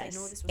 stars. Yes. I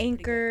know this was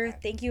Anchor. pretty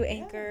good. Thank you,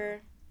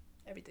 Anchor.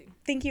 Everything.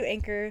 Thank you,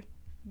 Anchor.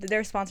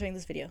 They're sponsoring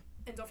this video.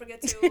 And don't forget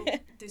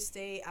to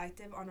stay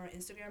active on our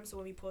Instagram. So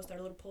when we post our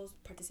little polls,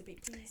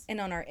 participate, please.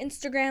 And on our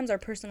Instagrams, our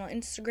personal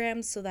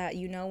Instagrams, so that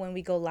you know when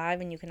we go live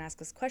and you can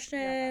ask us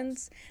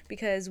questions.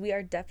 Because we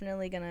are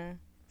definitely going to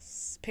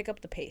pick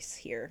up the pace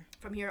here.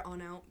 From here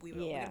on out, we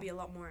will. We're gonna be a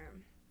lot more.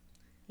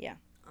 Yeah.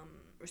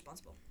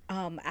 Responsible.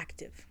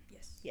 Active.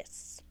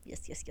 Yes.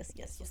 Yes.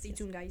 So stay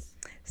tuned, guys.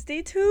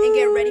 Stay tuned. And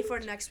get ready for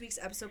next week's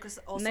episode because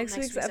also next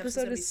week's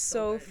episode gonna is be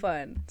so good.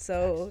 fun.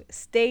 So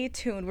stay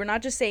tuned. We're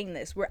not just saying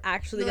this. We're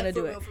actually No, going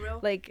to like, do for it. real, for real.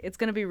 Like, it's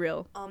going to be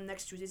real.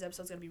 Next Tuesday's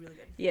episode is gonna be really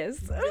good.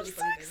 Yes. Really I'm so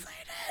fucking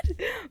good.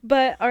 excited.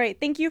 But, all right.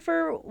 Thank you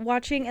for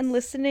watching and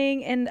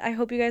listening. And I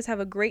hope you guys have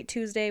a great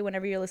Tuesday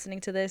whenever you're listening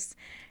to this.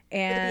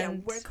 It'll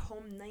And be a work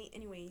home night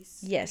anyways.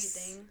 Yes.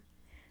 Everything.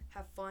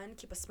 Have fun.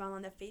 Keep a smile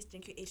on that face.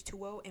 Drink your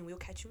H2O. And we'll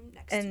catch you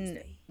next and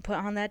Tuesday. put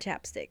on that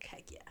chapstick.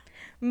 Heck yeah.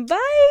 Bye.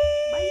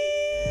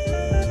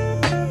 Bye.